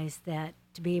realize that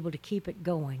to be able to keep it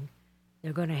going,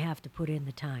 they're going to have to put in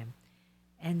the time.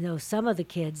 And though some of the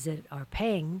kids that are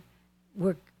paying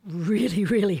work really,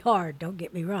 really hard, don't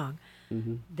get me wrong,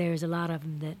 there's a lot of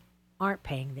them that aren't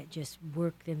paying that just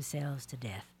work themselves to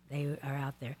death. They are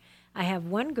out there. I have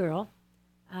one girl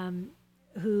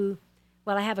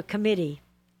I have a committee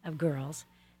of girls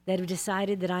that have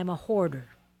decided that I'm a hoarder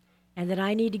and that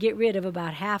I need to get rid of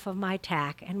about half of my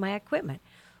tack and my equipment.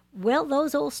 Well,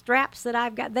 those old straps that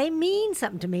I've got, they mean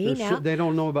something to me now. They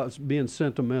don't know about being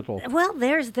sentimental. Well,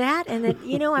 there's that, and that,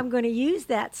 I'm going to use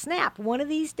that snap. One of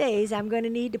these days, I'm going to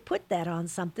need to put that on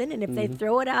something, and if they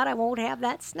throw it out, I won't have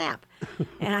that snap.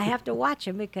 And I have to watch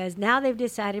them because now they've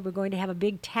decided we're going to have a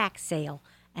big tack sale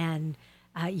and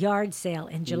yard sale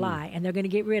in July, and they're going to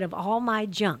get rid of all my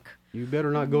junk. You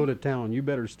better not go to town. You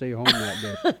better stay home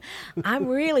that day. I'm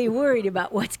really worried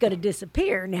about what's going to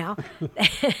disappear now.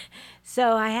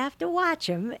 So I have to watch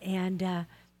them, and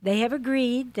they have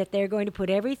agreed that they're going to put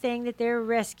everything that they're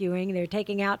rescuing, they're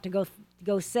taking out to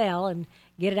go sell and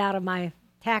get it out of my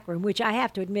tack room, which I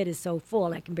have to admit is so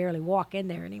full I can barely walk in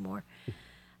there anymore.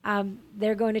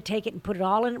 They're going to take it and put it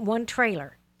all in one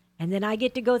trailer. And then I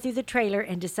get to go through the trailer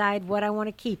and decide what I want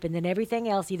to keep. And then everything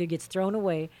else either gets thrown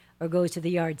away or goes to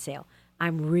the yard sale.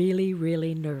 I'm really,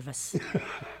 really nervous.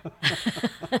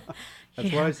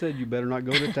 That's why I said you better not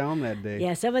go to town that day.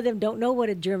 Yeah, some of them don't know what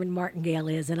a German martingale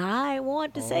is. And I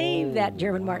want to save that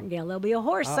German martingale. There'll be a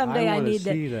horse someday. I need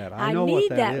see that. I know need what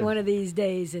that is. One of these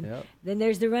days. And then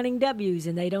there's the running W's,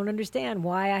 and they don't understand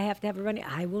why I have to have a running.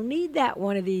 I will need that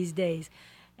one of these days.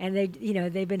 And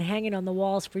they've been hanging on the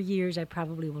walls for years. I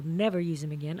probably will never use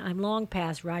them again. I'm long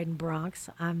past riding broncs.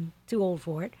 I'm too old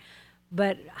for it.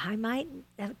 But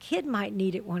a kid might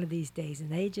need it one of these days,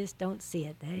 and they just don't see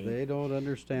it. They don't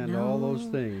understand all those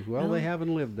things. Well, no. they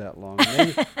haven't lived that long.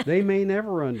 They may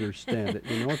never understand it.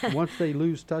 You know, once they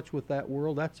lose touch with that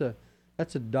world, that's a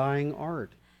dying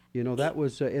art. You know, that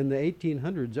was in the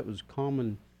 1800s. That was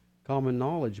common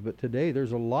knowledge. But today,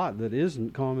 there's a lot that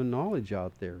isn't common knowledge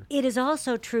out there. It is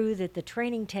also true that the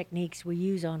training techniques we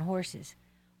use on horses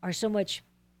are so much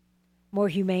more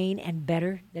humane and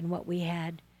better than what we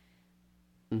had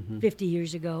 50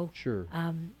 years ago. Sure.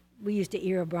 We used to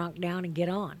ear a bronc down and get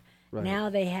on. Right.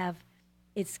 Now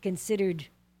it's considered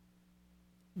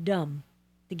dumb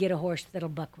to get a horse that'll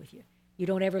buck with you. You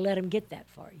don't ever let them get that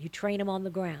far. You train them on the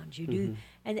ground. You do,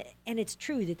 and it's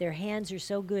true that their hands are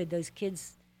so good. Those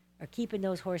kids are keeping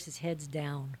those horses' heads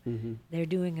down. They're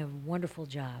doing a wonderful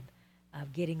job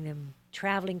of getting them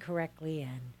traveling correctly.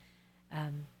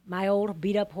 And my old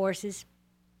beat-up horses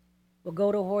will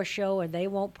go to a horse show, and they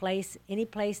won't place any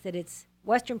place that it's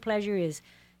Western Pleasure is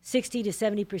 60 to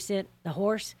 70% the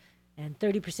horse and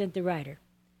 30% the rider.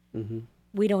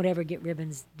 We don't ever get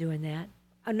ribbons doing that.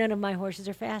 None of my horses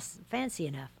are fancy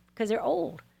enough because they're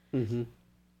old.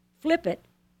 Flip it,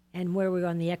 and where we're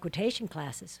on the equitation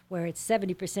classes, where it's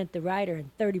 70% the rider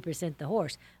and 30% the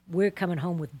horse, we're coming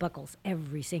home with buckles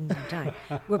every single time.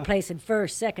 We're placing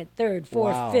first, second, third,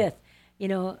 fourth, Wow. fifth. You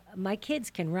know, my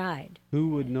kids can ride. Who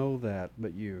would know that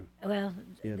but you? Well,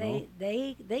 You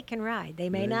they can ride. They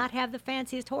may not have the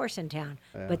fanciest horse in town,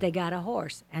 Yeah. but they got a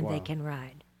horse and they Wow. can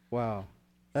ride. Wow.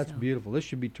 That's So- beautiful. This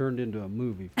should be turned into a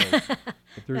movie, folks.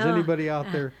 If there's No. anybody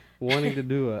out there wanting to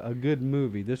do a good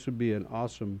movie, this would be an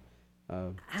awesome.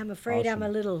 I'm afraid I'm a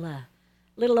Awesome.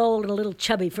 little old and a little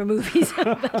chubby for movies,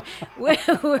 but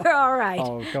we're all right.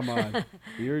 Oh, come on.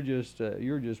 You're just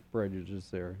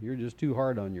prejudiced there. You're just too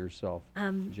hard on yourself,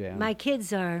 Jan. My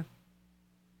kids are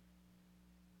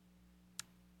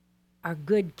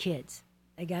good kids.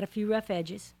 They got a few rough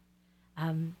edges.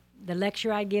 The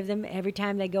lecture I give them every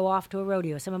time they go off to a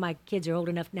rodeo, some of my kids are old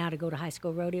enough now to go to high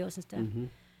school rodeos and stuff.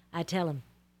 I tell them,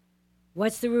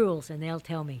 what's the rules? And they'll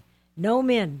tell me, no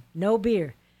men, no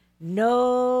beer,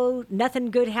 nothing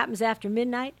good happens after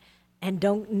midnight, and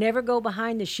don't never go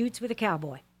behind the chutes with a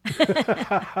cowboy.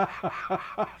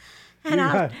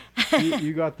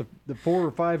 You got the 4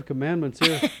 or 5 commandments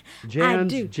here.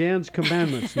 do. Jan's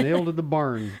commandments nailed to the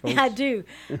barn, folks. I do.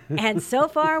 And so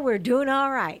far, we're doing all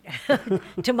right.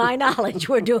 To my knowledge,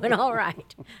 we're doing all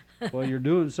right. Well, you're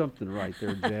doing something right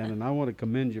there, Jan, and I want to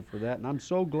commend you for that. And I'm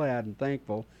so glad and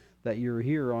thankful that you're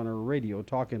here on our radio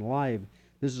talking live.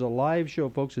 This is a live show,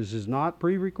 folks. This is not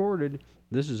pre-recorded.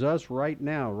 This is us right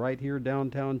now, right here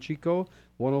downtown Chico,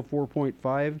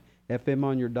 104.5 FM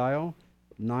on your dial,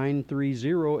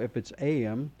 930 if it's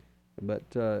AM. But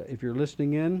if you're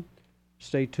listening in,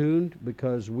 stay tuned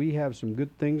because we have some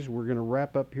good things. We're going to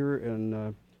wrap up here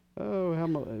in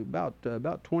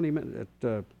about 20 minutes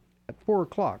at 4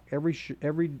 o'clock.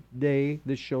 Every day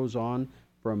this show's on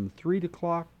from 3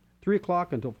 o'clock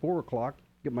until 4 o'clock.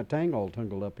 Get my tang all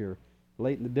tangled up here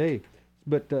late in the day.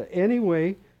 But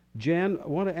anyway, Jan, I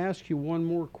want to ask you one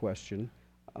more question.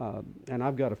 And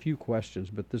I've got a few questions,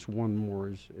 but this one more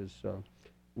is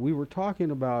we were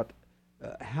talking about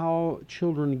how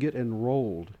children get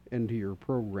enrolled into your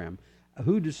program.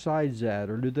 Who decides that,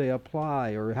 or do they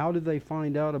apply, or how do they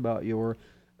find out about you? Or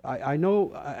I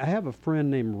know I have a friend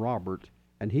named Robert,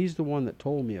 and he's the one that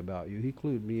told me about you. He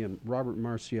included me in Robert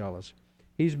Marcialis.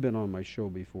 He's been on my show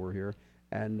before here,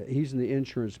 and he's in the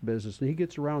insurance business, and he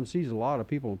gets around and sees a lot of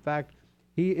people. In fact,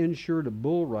 he insured a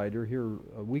bull rider here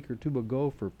a week or two ago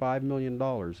for $5 million.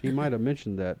 He might have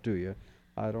mentioned that to you.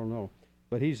 I don't know.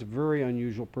 But he's a very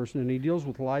unusual person, and he deals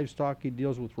with livestock. He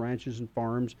deals with ranches and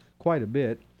farms quite a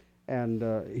bit. And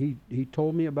he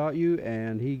told me about you,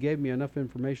 and he gave me enough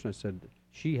information. I said,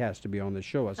 she has to be on the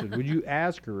show. I said, would you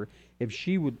ask her if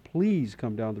she would please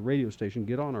come down to the radio station,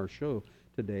 get on our show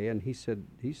today? And he said,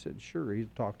 sure,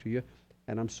 he'd talk to you.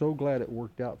 And I'm so glad it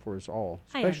worked out for us all,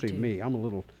 especially me. I'm a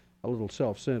little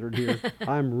self-centered here.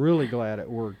 I'm really glad it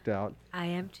worked out. I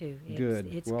am too. Good.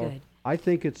 It's well, good. I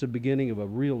think it's the beginning of a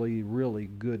really, really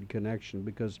good connection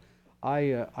because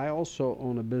I also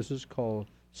own a business called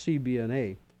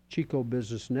CBNA, Chico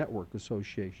Business Network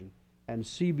Association. And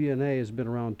CBNA has been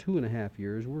around 2.5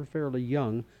 years. We're fairly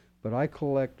young, but I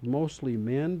collect mostly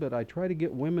men, but I try to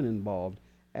get women involved.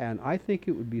 And I think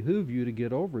it would behoove you to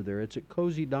get over there. It's at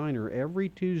Cozy Diner every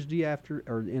Tuesday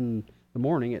in the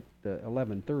morning at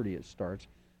 11:30 it starts,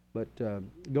 but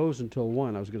goes until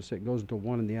 1. I was going to say it goes until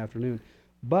 1 in the afternoon.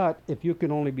 But if you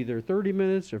can only be there 30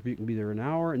 minutes, or if you can be there an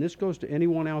hour, and this goes to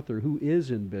anyone out there who is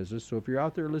in business. So if you're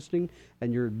out there listening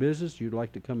and you're in business, you'd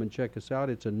like to come and check us out.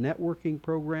 It's a networking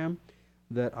program.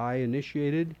 that I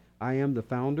initiated. I am the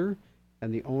founder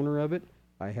and the owner of it.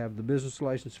 I have the business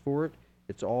license for it.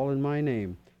 It's all in my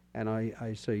name. And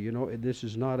I say, you know, this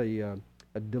is not a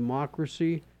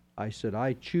democracy. I said,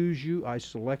 I choose you, I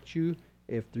select you.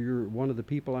 If you're one of the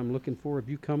people I'm looking for, if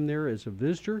you come there as a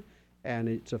visitor and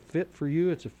it's a fit for you,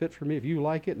 it's a fit for me. If you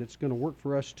like it and it's going to work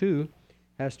for us too,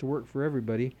 has to work for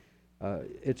everybody.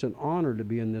 It's an honor to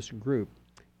be in this group.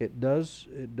 It does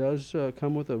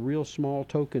come with a real small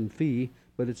token fee,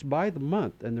 but it's by the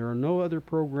month, and there are no other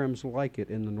programs like it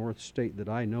in the North State that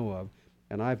I know of.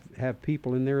 And I have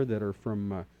people in there that are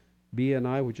from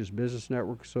BNI, which is Business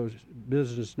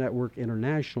Network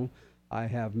International. I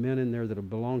have men in there that have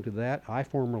belonged to that. I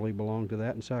formerly belonged to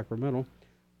that in Sacramento,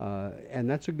 and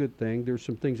that's a good thing. There's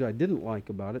some things I didn't like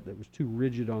about it that was too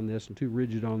rigid on this and too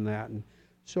rigid on that, and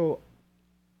so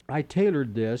I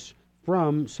tailored this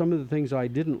from some of the things I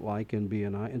didn't like in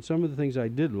BNI and some of the things I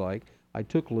did like. I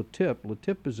took LaTip.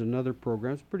 LaTip is another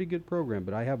program. It's a pretty good program,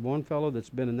 but I have one fellow that's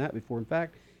been in that before. In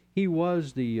fact, he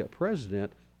was the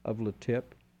president of LaTip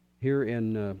here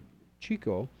in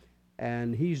Chico,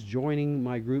 and he's joining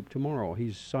my group tomorrow.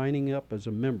 He's signing up as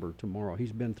a member tomorrow.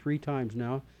 He's been 3 times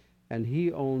now, and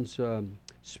he owns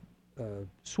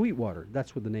Sweetwater.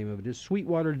 That's what the name of it is,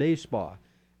 Sweetwater Day Spa,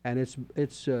 and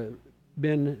it's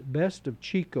been Best of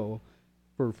Chico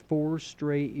for 4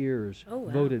 straight years. Oh,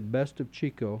 wow. Voted Best of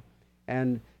Chico,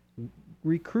 and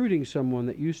recruiting someone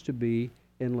that used to be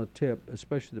in LaTip,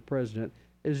 especially the president,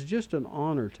 is just an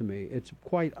honor to me. It's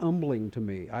quite humbling to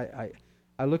me.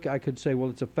 I could say, well,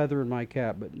 it's a feather in my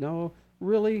cap, but no,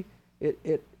 really,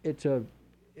 it's a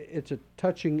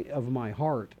touching of my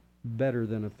heart better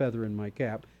than a feather in my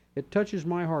cap. It touches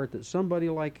my heart that somebody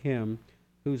like him,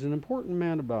 who's an important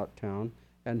man about town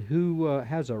and who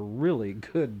has a really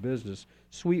good business,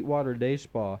 Sweetwater Day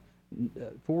Spa,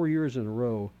 4 years in a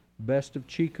row, Best of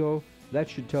Chico, that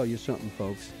should tell you something,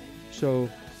 folks. So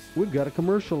we've got a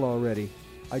commercial already.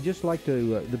 I just like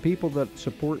to, the people that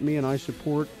support me and I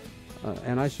support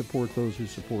those who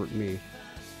support me.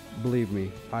 Believe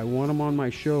me, I want them on my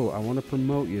show. I want to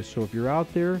promote you. So if you're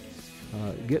out there,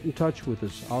 get in touch with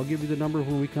us. I'll give you the number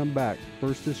when we come back.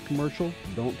 First, this commercial.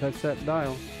 Don't touch that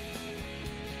dial.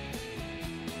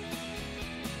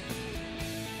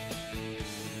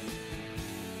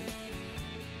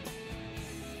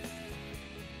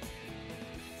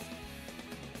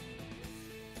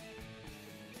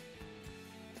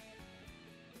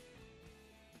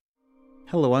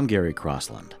 Hello, I'm Gary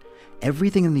Crossland.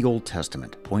 Everything in the Old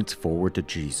Testament points forward to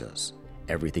Jesus.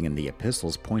 Everything in the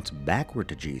epistles points backward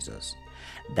to Jesus.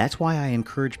 That's why I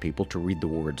encourage people to read the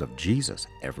words of Jesus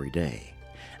every day.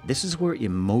 This is where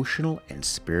emotional and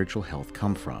spiritual health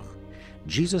come from.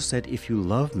 Jesus said, "If you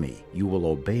love me, you will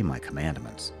obey my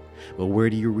commandments." Well, where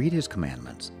do you read his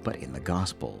commandments? But in the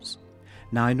Gospels.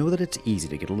 Now, I know that it's easy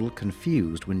to get a little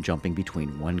confused when jumping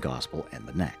between one gospel and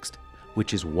the next,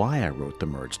 which is why I wrote the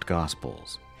Merged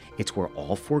Gospels. It's where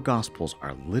all 4 Gospels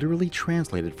are literally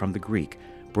translated from the Greek,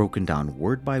 broken down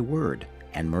word by word,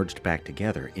 and merged back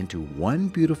together into one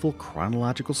beautiful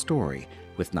chronological story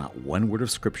with not one word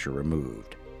of Scripture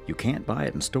removed. You can't buy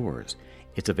it in stores.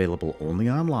 It's available only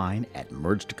online at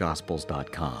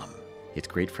mergedgospels.com. It's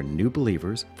great for new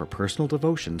believers, for personal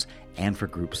devotions, and for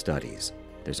group studies.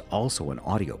 There's also an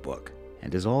audiobook.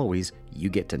 And as always, you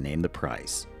get to name the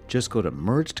price. Just go to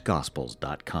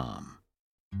mergedgospels.com.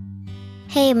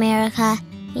 Hey America,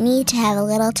 we need to have a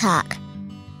little talk.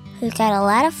 We've got a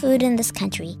lot of food in this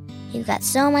country. We've got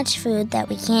so much food that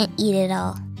we can't eat it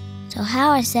all. So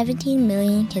how are 17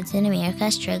 million kids in America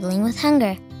struggling with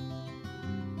hunger?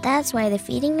 That's why the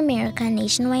Feeding America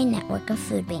nationwide network of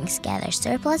food banks gathers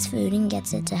surplus food and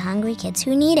gets it to hungry kids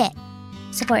who need it.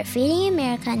 Support Feeding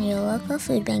America and your local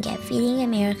food bank at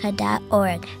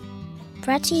feedingamerica.org.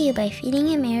 Brought to you by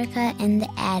Feeding America and the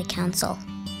Ad Council.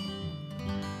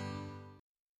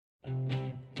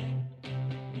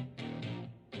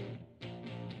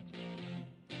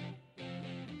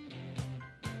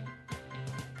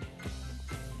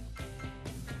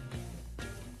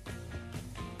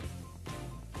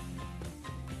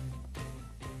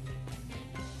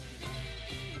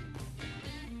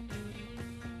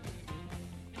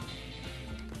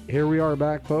 Here we are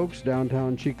back, folks,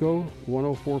 downtown Chico,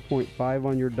 104.5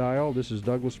 on your dial. This is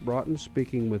Douglas Broughton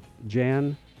speaking with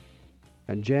Jan.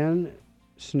 And Jan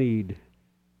Sneed,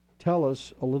 tell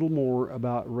us a little more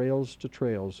about Rails to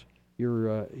Trails,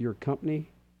 your company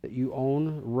that you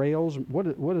own. Rails, what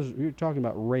is you're talking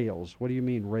about rails? What do you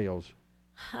mean rails?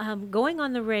 Going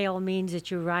on the rail means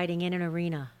that you're riding in an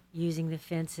arena using the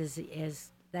fence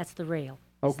as that's the rail,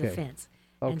 is the fence.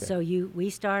 Okay. And so we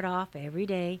start off every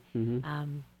day.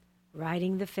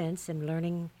 riding the fence and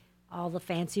learning all the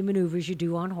fancy maneuvers you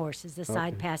do on horses, the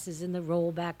side passes and the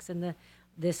rollbacks and the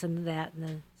this and that and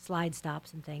the slide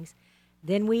stops and things.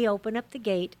 Then we open up the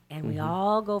gate and we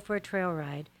all go for a trail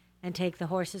ride and take the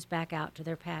horses back out to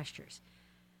their pastures.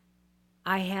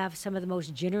 I have some of the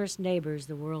most generous neighbors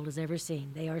the world has ever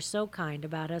seen. They are so kind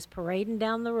about us parading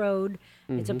down the road.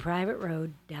 It's a private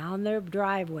road, down their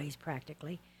driveways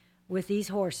practically, with these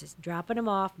horses, dropping them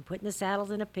off and putting the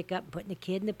saddles in a pickup, and putting the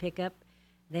kid in the pickup.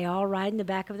 They all ride in the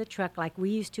back of the truck like we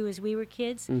used to as we were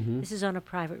kids. This is on a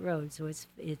private road, so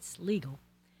it's legal.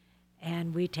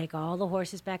 And we take all the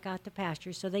horses back out to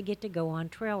pasture so they get to go on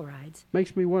trail rides.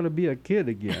 Makes me want to be a kid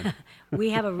again.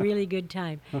 We have a really good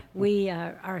time. We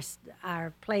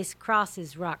our place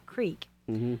crosses Rock Creek.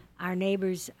 Our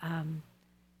neighbors,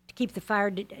 to keep the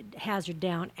fire hazard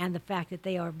down and the fact that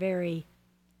they are very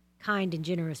kind and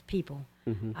generous people,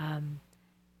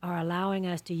 are allowing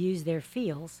us to use their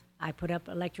fields. I put up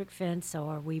electric fence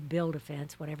or we build a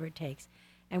fence, whatever it takes.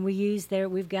 And we use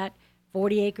we've got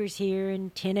 40 acres here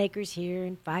and 10 acres here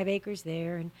and 5 acres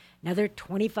there and another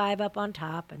 25 up on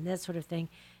top and that sort of thing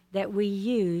that we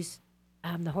use.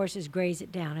 The horses graze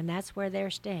it down, and that's where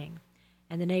they're staying.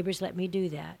 And the neighbors let me do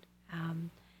that.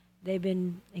 They've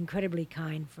been incredibly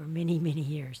kind for many, many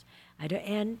years.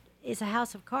 And it's a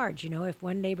house of cards, you know. If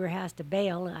one neighbor has to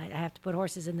bail, I have to put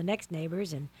horses in the next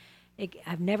neighbor's, and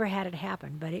I've never had it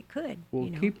happen, but it could.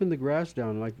 Well, keeping the grass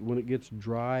down, like when it gets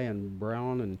dry and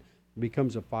brown and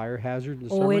becomes a fire hazard in the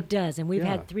summer. Oh, it does, and we've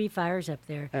had 3 fires up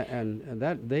there. And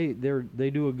that they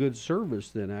do a good service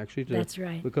then, actually. That's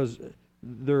right. Because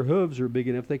their hooves are big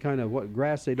enough. They kind of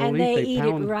grass they don't and eat. They They eat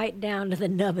pound it right down to the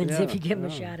nubbins if you give them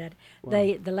a shot at it.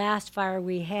 Wow. The last fire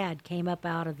we had came up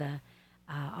out of the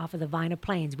off of the Vina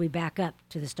Plains. We back up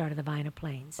to the start of the Vina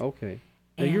Plains. Okay.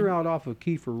 Now you're out off of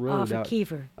Kiefer Road. Off of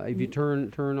Kiefer. If you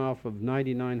turn off of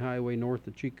 99 Highway north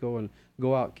of Chico and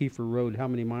go out Kiefer Road, how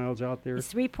many miles out there?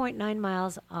 It's 3.9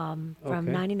 miles from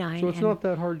 99. So it's not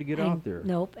that hard to get out there.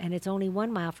 Nope, and it's only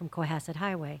 1 mile from Cohasset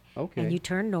Highway. Okay. And you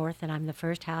turn north, and I'm the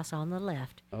first house on the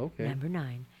left, number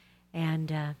 9. And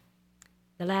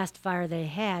the last fire they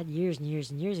had years and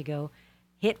years and years ago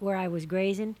hit where I was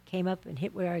grazing, came up and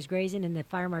hit where I was grazing, and the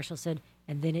fire marshal said,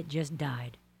 and then it just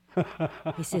died.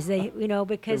 He says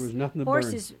because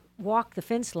horses walk the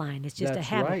fence line. It's just a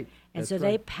habit, right. And That's so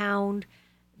right.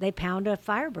 they pound a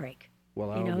fire break.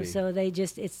 Well, so they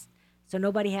just so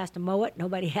nobody has to mow it,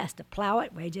 nobody has to plow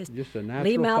it. We just a natural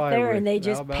leave them out fire there, break. and they How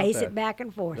just about pace that? it back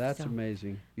and forth. That's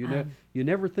amazing. You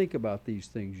never think about these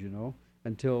things,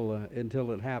 until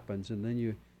it happens, and then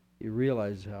you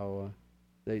realize how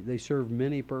they serve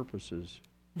many purposes.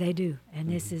 They do, and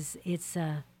it's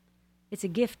a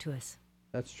gift to us.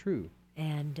 That's true.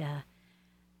 And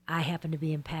I happen to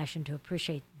be impassioned to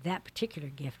appreciate that particular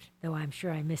gift, though I'm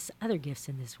sure I miss other gifts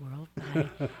in this world.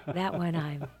 That one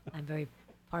I'm very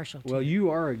partial to. Well, you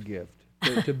are a gift.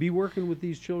 To be working with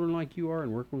these children like you are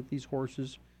and working with these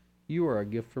horses, you are a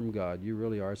gift from God. You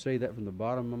really are. I say that from the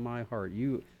bottom of my heart.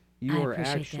 You are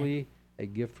actually a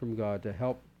gift from God to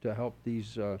help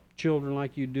these children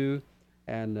like you do.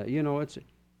 And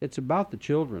it's about the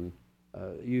children.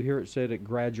 You hear it said at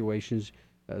graduations,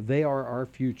 they are our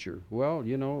future. Well,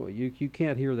 you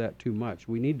can't hear that too much.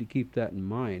 We need to keep that in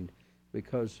mind,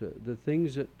 because the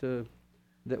things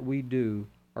that we do,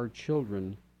 our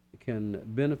children can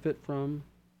benefit from,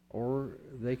 or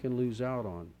they can lose out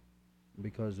on,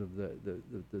 because of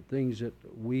the things that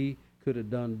we could have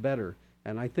done better.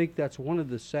 And I think that's one of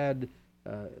the sad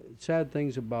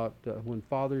things about when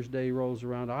Father's Day rolls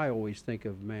around. I always think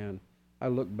of, I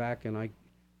look back and I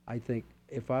think,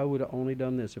 if I would have only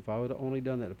done this, if I would have only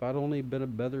done that, if I'd only been a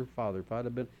better father, if I'd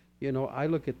have been, I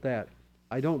look at that.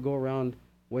 I don't go around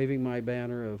waving my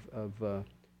banner of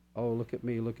oh, look at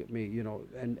me,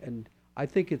 and I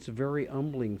think it's a very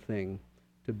humbling thing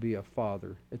to be a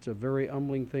father. It's a very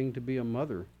humbling thing to be a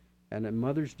mother. And at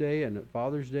Mother's Day and at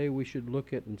Father's Day, we should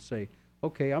look at and say,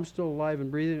 okay, I'm still alive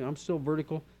and breathing. I'm still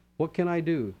vertical. What can I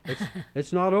do?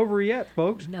 It's not over yet,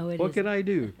 folks. No, it What isn't. can I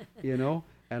do?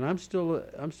 And I'm still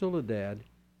a dad,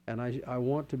 and I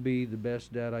want to be the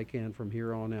best dad I can from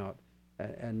here on out,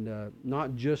 and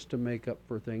not just to make up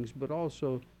for things, but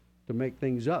also to make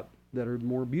things up that are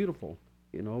more beautiful,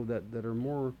 that are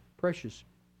more precious,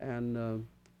 and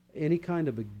any kind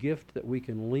of a gift that we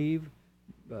can leave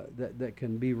that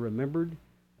can be remembered.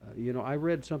 I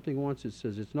read something once that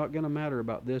says it's not going to matter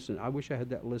about this, and I wish I had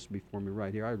that list before me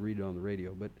right here. I'd read it on the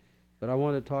radio, but I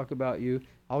want to talk about you.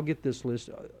 I'll get this list,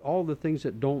 all the things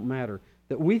that don't matter,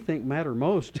 that we think matter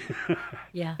most.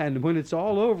 Yeah. And when it's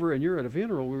all over and you're at a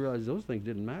funeral, we realize those things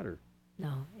didn't matter.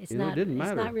 No, it's You know, not. it didn't It's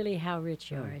matter. not really how rich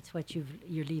you Yeah. are. It's what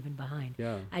you're leaving behind.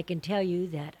 Yeah. I can tell you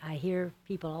that I hear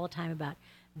people all the time about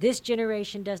this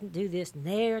generation doesn't do this, and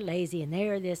they're lazy, and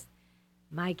they're this.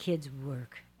 My kids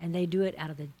work, and they do it out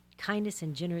of the kindness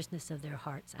and generousness of their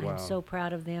hearts. Wow. I'm so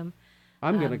proud of them.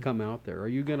 I'm going to come out there. Are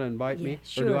you going to invite Yeah, me?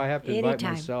 sure. Or do I have to invite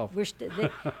Anytime. myself?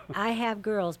 I have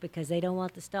girls because they don't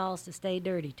want the stalls to stay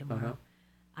dirty tomorrow. Uh-huh.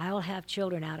 I'll have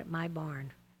children out at my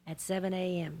barn at 7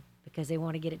 a.m. because they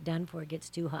want to get it done before it gets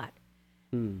too hot.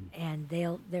 And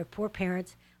their poor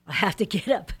parents will have to get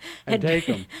up And take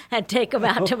 'em. and take them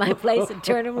out to my place and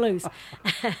turn them loose.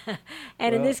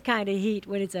 And in Well- this kind of heat,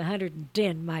 when it's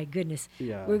 110, my goodness,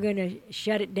 Yeah. we're going to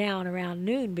shut it down around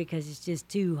noon because it's just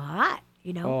too hot,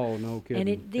 you know. Oh, no kidding. And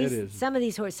It is. some of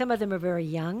these horses, some of them are very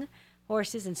young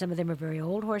horses, and some of them are very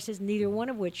old horses. Neither one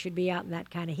of which should be out in that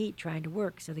kind of heat trying to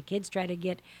work. So the kids try to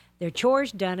get their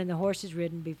chores done and the horses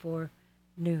ridden before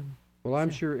noon. Well, I'm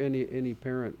sure any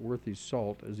parent worth his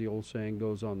salt, as the old saying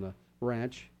goes on the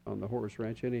ranch, on the horse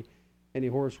ranch, any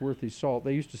horse worth his salt.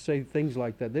 They used to say things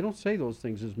like that. They don't say those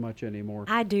things as much anymore.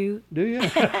 I do. Do you?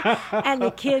 And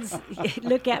the kids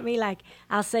look at me like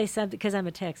I'll say something because I'm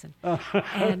a Texan.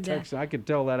 And, Texan, I could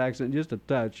tell that accent just a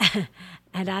touch.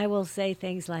 And I will say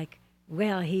things like,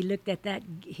 well, he looked at that,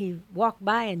 he walked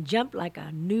by and jumped like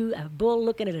a bull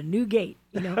looking at a new gate,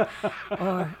 you know.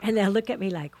 And they'll look at me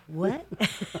like, what?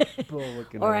 Bull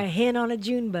looking Or at a it. hen on a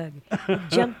June bug. He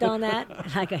jumped on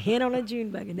that like a hen on a June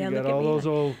bug. And You they'll got look at all me those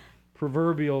like, old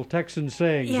proverbial Texan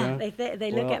sayings, yeah, huh?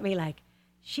 they look Well, at me like,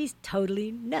 she's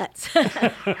totally nuts.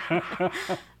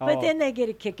 But then they get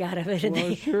a kick out of it, and Well,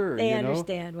 they, sure, they you know.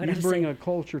 understand what you I'm bring saying. a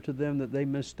culture to them that they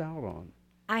missed out on.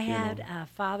 I you had know. a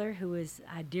father who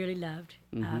I dearly loved,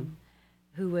 Mhm.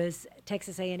 who was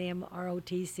Texas A&M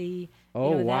ROTC.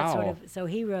 Oh, that sort wow. of. So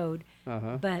he rode,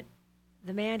 Uh-huh. but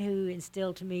the man who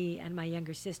instilled to me and my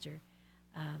younger sister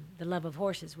the love of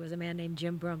horses was a man named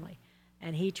Jim Brumley,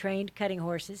 and he trained cutting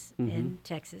horses in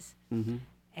Texas Mm-hmm.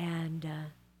 and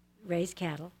raised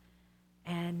cattle,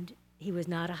 and he was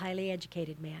not a highly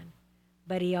educated man,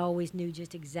 but he always knew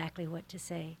just exactly what to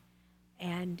say.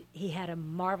 And he had a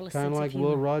marvelous Kind sense of like of humor.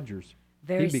 Will Rogers.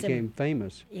 Very he became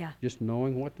famous. Yeah. Just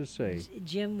knowing what to say.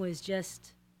 Jim was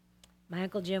just, my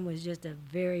Uncle Jim was just a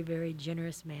very, very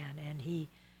generous man. And the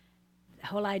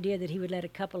whole idea that he would let a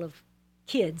couple of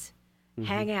kids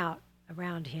hang out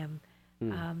around him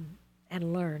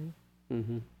and learn,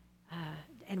 Mm-hmm.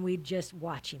 and we'd just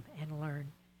watch him and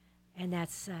learn. And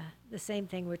that's the same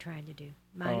thing we're trying to do.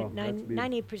 Oh, that's beautiful.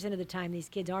 90% of the time, these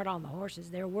kids aren't on the horses.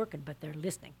 They're working, but they're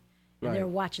listening. And Right. they're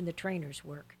watching the trainers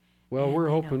work. Well, And we're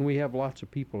they know. hoping we have lots of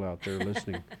people out there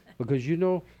listening because, you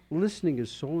know, listening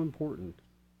is so important.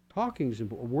 Talking is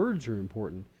important. Words are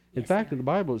important. In Yes, fact, they in the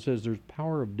Bible, it says there's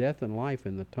power of death and life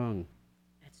in the tongue.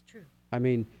 That's true. I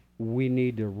mean, we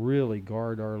need to really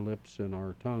guard our lips and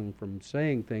our tongue from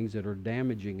saying things that are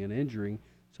damaging and injuring,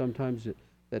 sometimes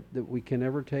that we can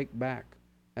never take back.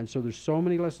 And so there's so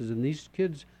many lessons. And these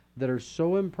kids that are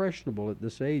so impressionable at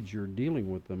this age, you're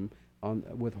dealing with them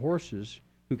with horses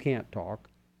who can't talk,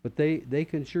 but they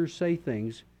can sure say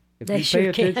things. If They you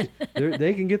sure pay attention,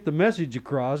 they can get the message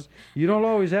across. You don't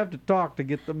always have to talk to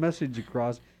get the message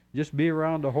across. Just be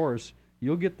around a horse.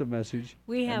 You'll get the message.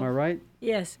 Am I right?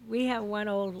 Yes, we have one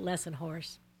old lesson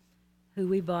horse who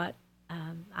we bought.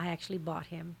 I actually bought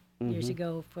him years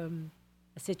ago from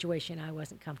a situation I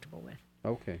wasn't comfortable with.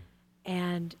 Okay.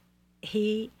 And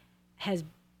he has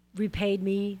repaid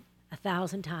me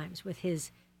 1,000 times with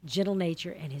his gentle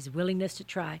nature and his willingness to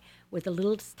try with the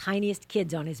little tiniest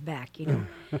kids on his back, you know.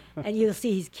 And you'll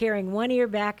see he's carrying one ear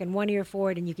back and one ear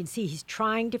forward, and you can see he's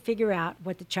trying to figure out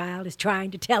what the child is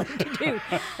trying to tell him to do.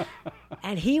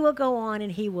 And he will go on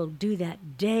and he will do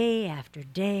that day after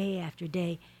day after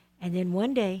day. And then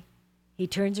one day he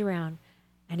turns around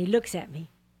and he looks at me,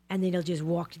 and then he'll just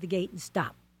walk to the gate and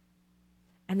stop.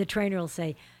 And the trainer will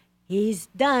say, he's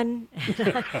done.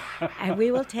 And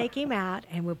we will take him out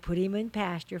and we'll put him in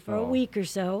pasture for a week or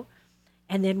so.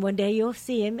 And then one day you'll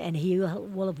see him and he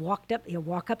will have walked up. He'll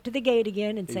walk up to the gate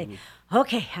again and say,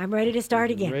 okay, I'm ready to start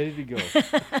again. Ready to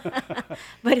go.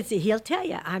 But he'll tell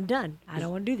you, I'm done. I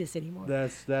don't want to do this anymore.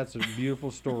 That's a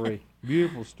beautiful story.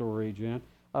 Beautiful story, Jan.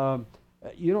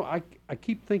 You know, I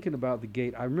keep thinking about the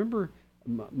gate. I remember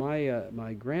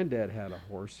my granddad had a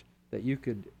horse that you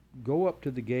could go up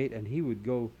to the gate, and he would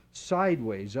go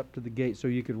sideways up to the gate, so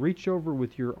you could reach over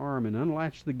with your arm and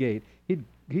unlatch the gate.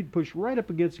 He'd push right up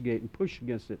against the gate and push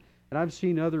against it. And I've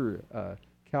seen other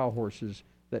cow horses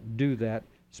that do that,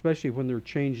 especially when they're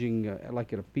changing,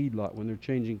 like at a feedlot, when they're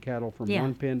changing cattle from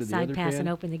one pen to the other pen. Side pass and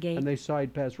open the gate. And they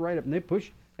side pass right up, and they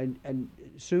push, and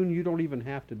soon you don't even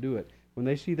have to do it. when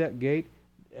they see that gate,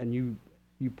 and you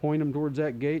point them towards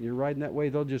that gate, and you're riding that way,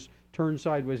 they'll just turn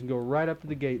sideways and go right up to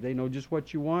the gate. They know just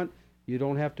what you want. You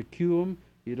don't have to cue them.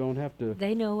 You don't have to.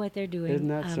 They know what they're doing. Isn't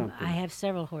that something? I have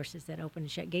several horses that open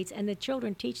and shut gates, and the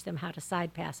children teach them how to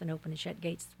side pass and open and shut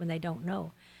gates when they don't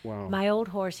know. Wow. My old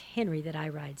horse, Henry, that I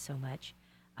ride so much,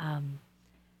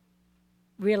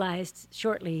 realized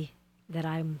shortly that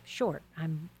I'm short.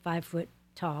 I'm 5 foot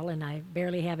tall, and I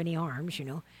barely have any arms, you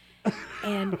know.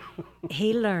 And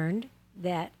he learned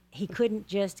that he couldn't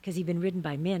just, because he'd been ridden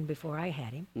by men before I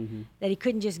had him, that he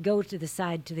couldn't just go to the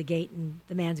side to the gate and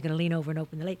the man's going to lean over and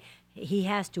open the gate. He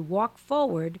has to walk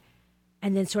forward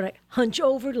and then sort of hunch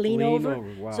over, lean over.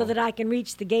 Wow. So that I can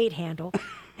reach the gate handle,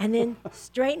 and then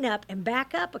straighten up and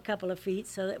back up a couple of feet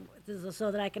so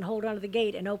that I can hold onto the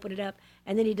gate and open it up.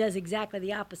 And then he does exactly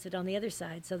the opposite on the other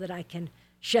side so that I can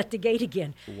shut the gate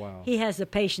again. Wow. He has the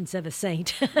patience of a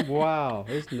saint. Wow,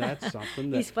 isn't that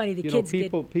something? He's funny. The you kids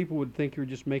know, people would think you're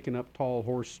just making up tall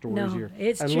horse stories No, here,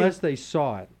 it's unless true. they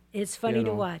saw it. It's funny You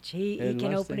to know, watch. He can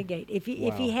unless open they- a gate. If he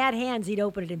Wow. had hands, he'd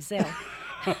open it himself.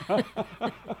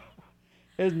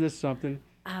 Isn't this something?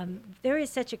 There is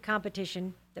such a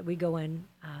competition that we go in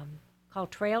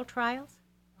called trail trials.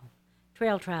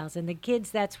 Trail trials, and the kids,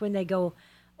 that's when they go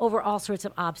over all sorts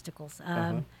of obstacles.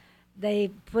 They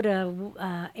put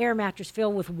a air mattress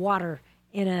filled with water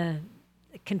in a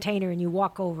container, and you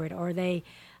walk over it, or they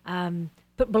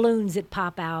put balloons that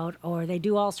pop out, or they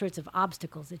do all sorts of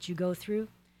obstacles that you go through.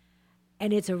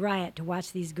 And it's a riot to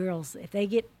watch these girls. If they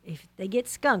get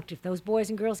skunked, if those boys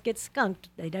and girls get skunked,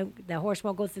 the horse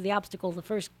won't go through the obstacle the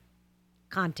first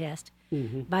contest.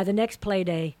 By the next play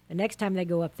day, the next time they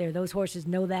go up there, those horses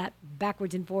know that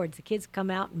backwards and forwards. The kids come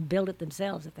out and build it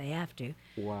themselves if they have to.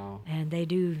 Wow. And they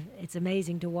do. It's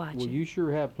amazing to watch. Well, you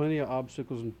sure have plenty of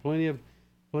obstacles and plenty of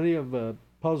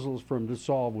puzzles for them to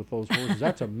solve with those horses.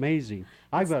 That's amazing.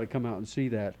 I've got to come out and see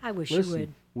that. I wish Listen, you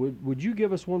would. Would you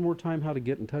give us one more time how to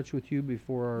get in touch with you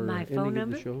before our My phone ending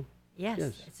number? of the show?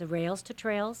 Yes. It's the Rails to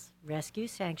Trails Rescue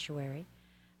Sanctuary.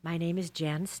 My name is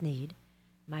Jan Sneed.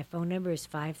 My phone number is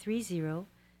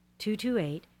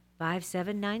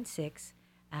 530-228-5796.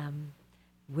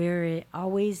 We're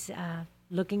always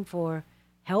looking for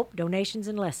help, donations,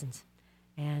 and lessons.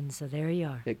 And so there you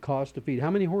are. It costs to feed.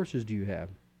 How many horses do you have?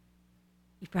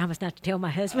 You promise not to tell my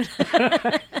husband?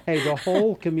 Hey, the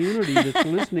whole community that's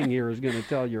listening here is going to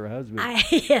tell your husband.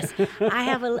 Yes. I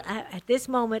have at this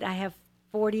moment, I have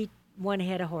 41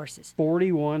 head of horses.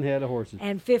 41 head of horses.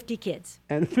 And 50 kids.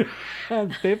 And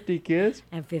 50 kids?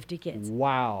 And 50 kids.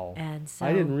 Wow. And so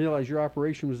I didn't realize your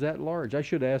operation was that large. I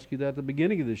should ask you that at the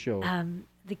beginning of the show.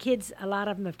 The kids, a lot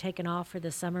of them have taken off for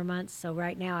the summer months. So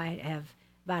right now I have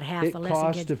about half it the lesson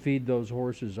costs kids. to feed those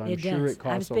horses. I'm It sure does. it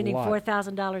costs I'm spending a lot.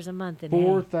 $4,000 a month in hay.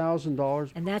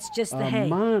 $4,000 And that's just the a hay.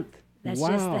 month. That's wow.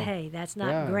 just the hay. That's not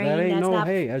Yeah, grain. That ain't that's no not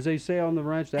hay. As they say on the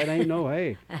ranch, that ain't no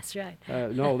hay. That's right.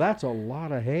 No, that's a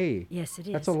lot of hay. Yes, it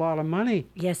is. That's a lot of money.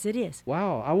 Yes, it is.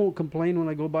 Wow, I won't complain when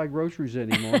I go buy groceries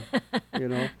anymore. You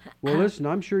know. Well, listen,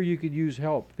 I'm sure you could use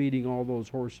help feeding all those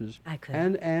horses. I could.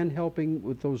 And helping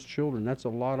with those children. That's a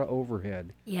lot of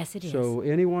overhead. Yes, it is. So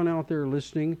anyone out there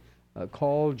listening,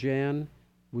 call Jan.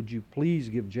 Would you please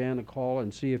give Jan a call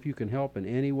and see if you can help in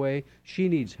any way? She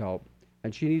needs help.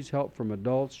 And she needs help from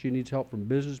adults. She needs help from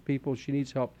business people. She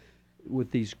needs help with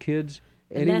these kids.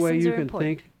 Any way you can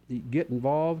think, get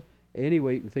involved. Any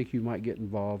way you can think you might get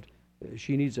involved.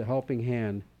 She needs a helping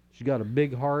hand. She's got a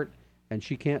big heart, and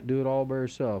she can't do it all by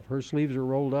herself. Her sleeves are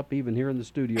rolled up even here in the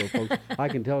studio, folks. I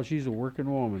can tell she's a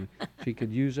working woman. She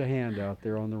could use a hand out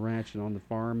there on the ranch and on the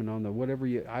farm and on the whatever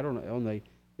I don't know, on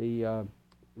the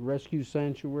Rescue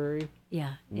Sanctuary.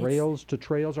 Yeah. Rails to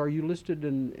Trails. Are you listed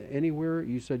in anywhere?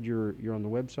 You said you're on the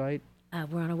website?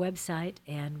 We're on a website,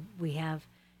 and we have,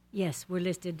 yes, we're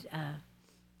listed.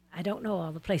 I don't know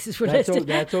all the places we're listed.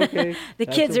 That's okay. The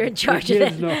kids are in charge of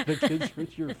that. No, the kids,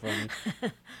 you're funny.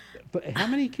 But how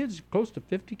many kids? Close to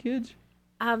 50 kids?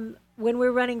 When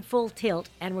we're running full tilt,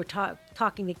 and we're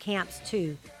talking the camps,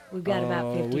 too, we've got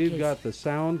about 50 We've kids. got the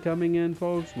sound coming in,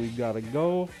 folks. We've got to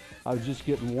go. I was just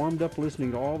getting warmed up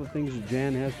listening to all the things that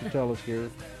Jan has to tell us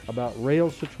here about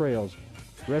Rails to Trails.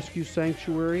 Rescue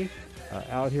Sanctuary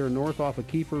out here north off of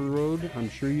Keeper Road. I'm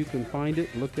sure you can find it.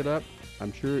 Look it up.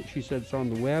 I'm sure she said it's on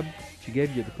the web. She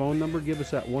gave you the phone number. Give us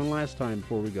that one last time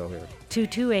before we go here.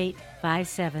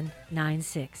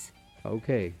 228-5796.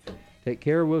 Okay. Take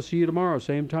care. We'll see you tomorrow,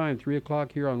 same time, 3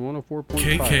 o'clock here on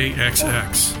 104.5.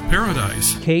 KKXX,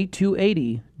 Paradise.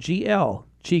 K280GL,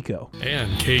 Chico.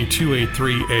 And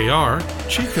K283AR,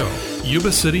 Chico.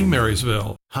 Yuba City,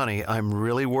 Marysville. Honey, I'm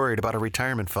really worried about our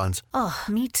retirement funds. Oh,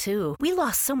 me too. We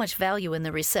lost so much value in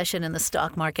the recession in the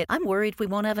stock market. I'm worried we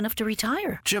won't have enough to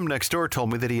retire. Jim next door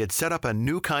told me that he had set up a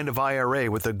new kind of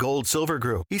IRA with the Gold Silver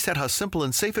Group. He said how simple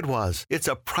and safe it was. It's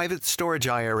a private storage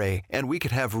IRA, and we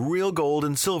could have real gold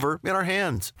and silver in our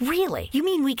hands. Really? You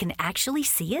mean we can actually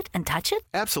see it and touch it?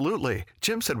 Absolutely.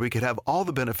 Jim said we could have all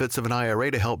the benefits of an IRA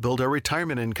to help build our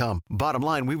retirement income. Bottom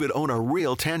line, we would own a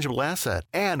real tangible asset,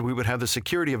 and we would have the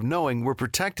security of knowing we're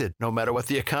protected no matter what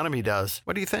the economy does.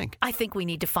 What do you think? I think we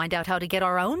need to find out how to get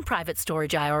our own private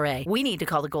storage IRA. We need to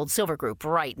call the Gold Silver Group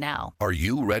right now. Are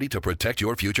you ready to protect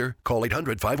your future? Call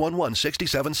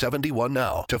 800-511-6771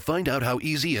 now to find out how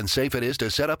easy and safe it is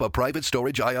to set up a private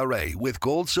storage IRA with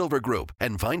Gold Silver Group,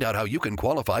 and find out how you can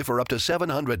qualify for up to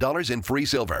 $700 in free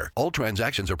silver. All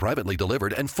transactions are privately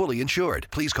delivered and fully insured.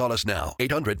 Please call us now.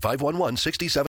 800-511-6771.